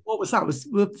 what was that? Was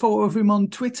the photo of him on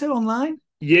Twitter online?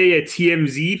 Yeah.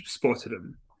 TMZ spotted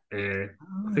him. I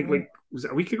think was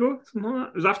it a week ago? Something like that.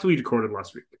 It was after we recorded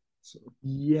last week. So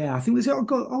yeah, I think it was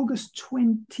August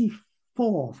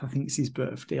 24th. I think it's his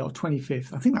birthday, or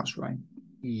 25th. I think that's right.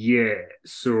 Yeah.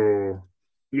 So.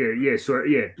 Yeah. So,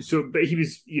 but he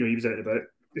was, he was out and about.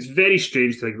 It's very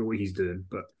strange to think about what he's doing.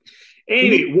 But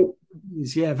anyway,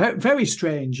 very, very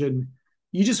strange, and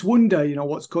you just wonder,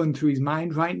 what's going through his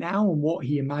mind right now and what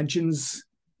he imagines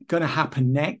going to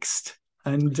happen next.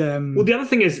 And well, the other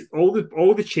thing is all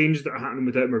the changes that are happening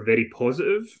without him are very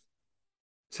positive.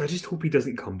 So I just hope he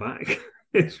doesn't come back.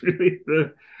 It's really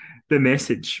the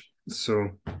message. So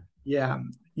yeah,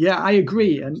 I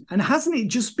agree. And hasn't it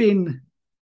just been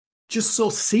just so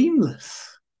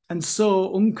seamless and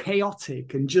so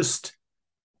unchaotic and just,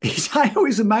 I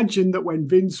always imagined that when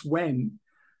Vince went,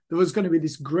 there was going to be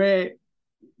this great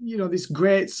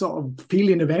sort of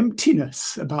feeling of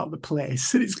emptiness about the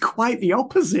place. And it's quite the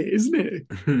opposite, isn't it?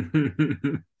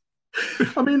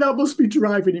 I mean, that must be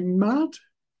driving him mad.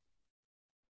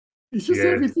 It's just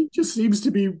everything just seems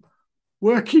to be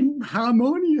working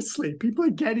harmoniously. People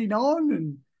are getting on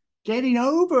and getting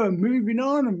over and moving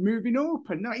on and moving up.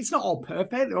 And no, it's not all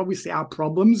perfect. There obviously are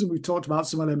problems, and we've talked about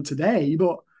some of them today,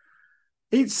 but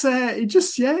it's it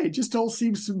just all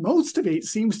seems to, most of it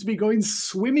seems to be going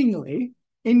swimmingly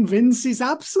in Vince's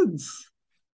absence.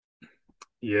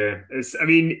 Yeah,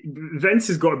 Vince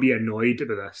has got to be annoyed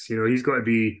about this. He's got to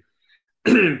be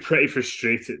pretty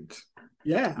frustrated.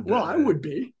 Yeah, well, I would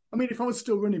be. I mean, if I was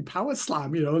still running Power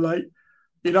Slam,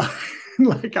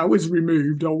 like I was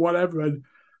removed or whatever, and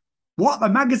what, the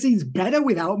magazine's better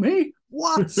without me?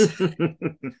 What?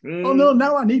 Oh no,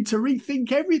 now I need to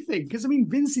rethink everything. Because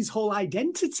Vince's whole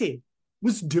identity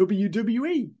was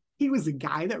WWE. he was the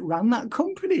guy that ran that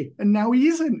company, and now he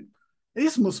isn't.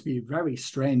 This must be very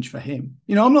strange for him.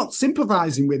 You know, I'm not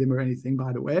sympathizing with him or anything,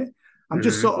 by the way. I'm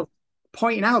just sort of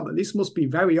pointing out that this must be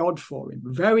very odd for him.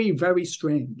 Very, very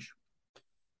strange.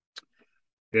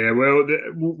 Yeah, well,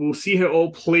 we'll see how it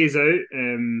all plays out.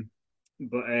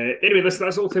 But anyway,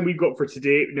 that's all the time we've got for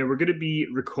today. Now, we're going to be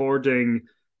recording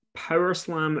Power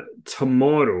Slam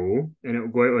tomorrow, and it'll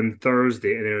go out on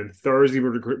Thursday. And then on Thursday,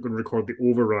 we're going to record the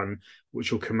Overrun,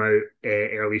 which will come out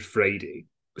early Friday.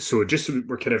 So just so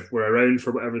we're around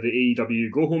for whatever the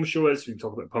AEW Go Home show is. So we can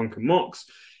talk about Punk and Mox.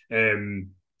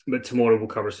 But tomorrow we'll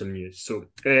cover some news. So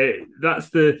that's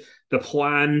the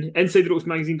plan.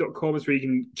 InsideTheRopesMagazine.com is where you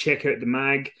can check out the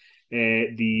mag.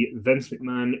 The Vince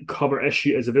McMahon cover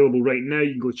issue is available right now.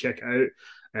 You can go check it out.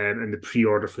 And the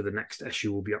pre-order for the next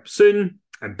issue will be up soon.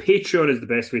 And Patreon is the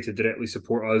best way to directly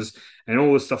support us and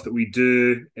all the stuff that we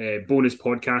do. Bonus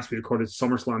podcast. We recorded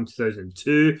SummerSlam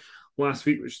 2002 last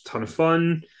week, which was a ton of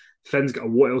fun. Finn's got a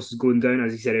What Else Is Going Down,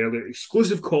 as he said earlier,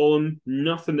 exclusive column,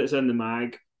 nothing that's in the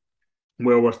mag.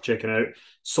 Well worth checking out.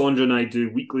 Sondra and I do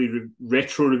weekly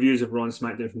retro reviews of Raw and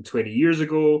SmackDown from 20 years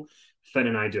ago. Finn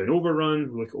and I do an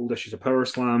overrun. We look at old issues of Power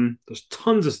Slam. There's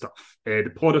tons of stuff.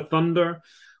 The Pod of Thunder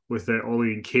with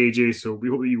Ollie and KJ. So we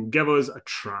hope that you will give us a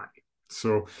try.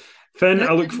 So, Finn,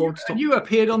 I look forward to talking. You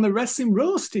appeared on the Wrestling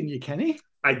Roast, didn't you, Kenny?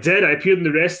 I did. I appeared in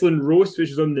the Wrestling Roast,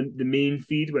 which is on the main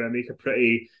feed, where I make a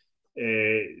pretty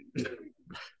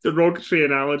derogatory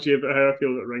analogy about how I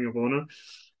feel at Ring of Honor.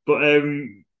 But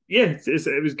yeah,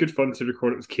 it was good fun to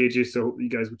record it with KJ, so I hope you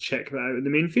guys will check that out in the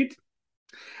main feed.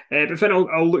 But Finn,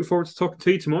 I'll look forward to talking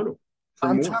to you tomorrow.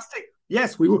 Fantastic. More.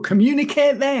 Yes, we will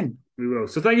communicate then. We will.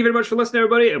 So thank you very much for listening,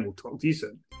 everybody, and we'll talk to you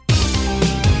soon.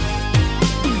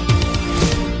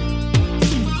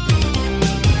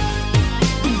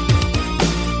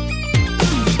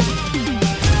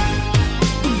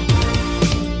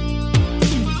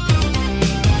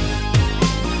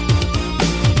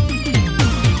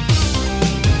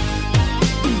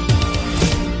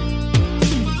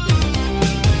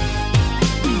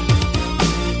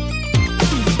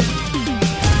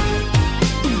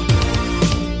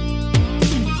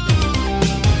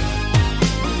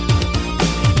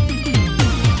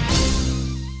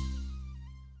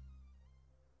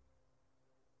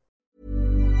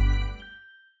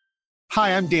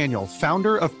 Hi, I'm Daniel,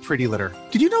 founder of Pretty Litter.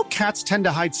 Did you know cats tend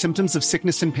to hide symptoms of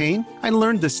sickness and pain? I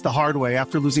learned this the hard way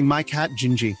after losing my cat,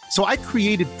 Gingy. So I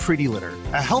created Pretty Litter,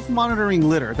 a health monitoring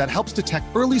litter that helps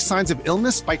detect early signs of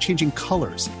illness by changing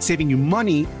colors, saving you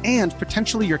money and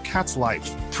potentially your cat's life.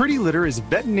 Pretty Litter is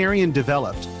veterinarian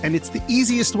developed, and it's the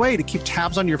easiest way to keep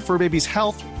tabs on your fur baby's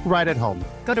health right at home.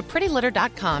 Go to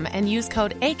prettylitter.com and use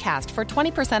code ACAST for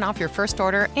 20% off your first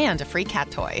order and a free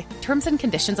cat toy. Terms and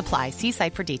conditions apply. See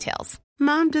site for details.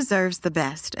 Mom deserves the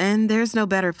best, and there's no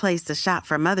better place to shop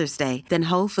for Mother's Day than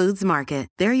Whole Foods Market.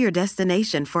 They're your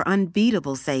destination for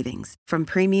unbeatable savings, from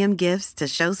premium gifts to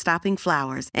show-stopping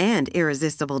flowers and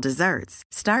irresistible desserts.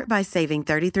 Start by saving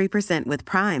 33% with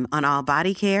Prime on all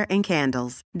body care and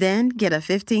candles. Then get a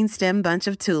 15-stem bunch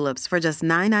of tulips for just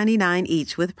 $9.99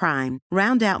 each with Prime.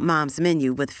 Round out Mom's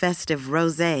menu with festive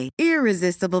rosé,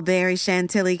 irresistible berry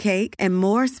chantilly cake, and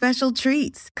more special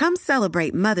treats. Come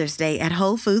celebrate Mother's Day at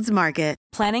Whole Foods Market.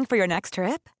 Planning for your next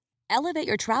trip? Elevate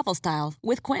your travel style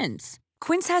with Quince.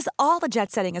 Quince has all the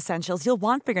jet-setting essentials you'll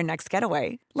want for your next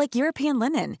getaway, like European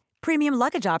linen, premium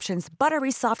luggage options, buttery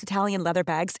soft Italian leather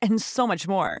bags, and so much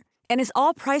more. And is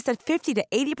all priced at 50 to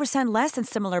 80% less than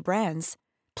similar brands.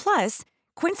 Plus,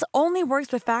 Quince only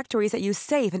works with factories that use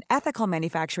safe and ethical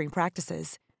manufacturing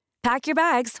practices. Pack your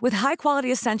bags with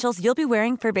high-quality essentials you'll be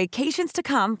wearing for vacations to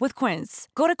come with Quince.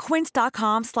 Go to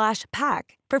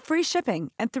quince.com/pack for free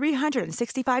shipping and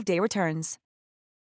 365-day returns.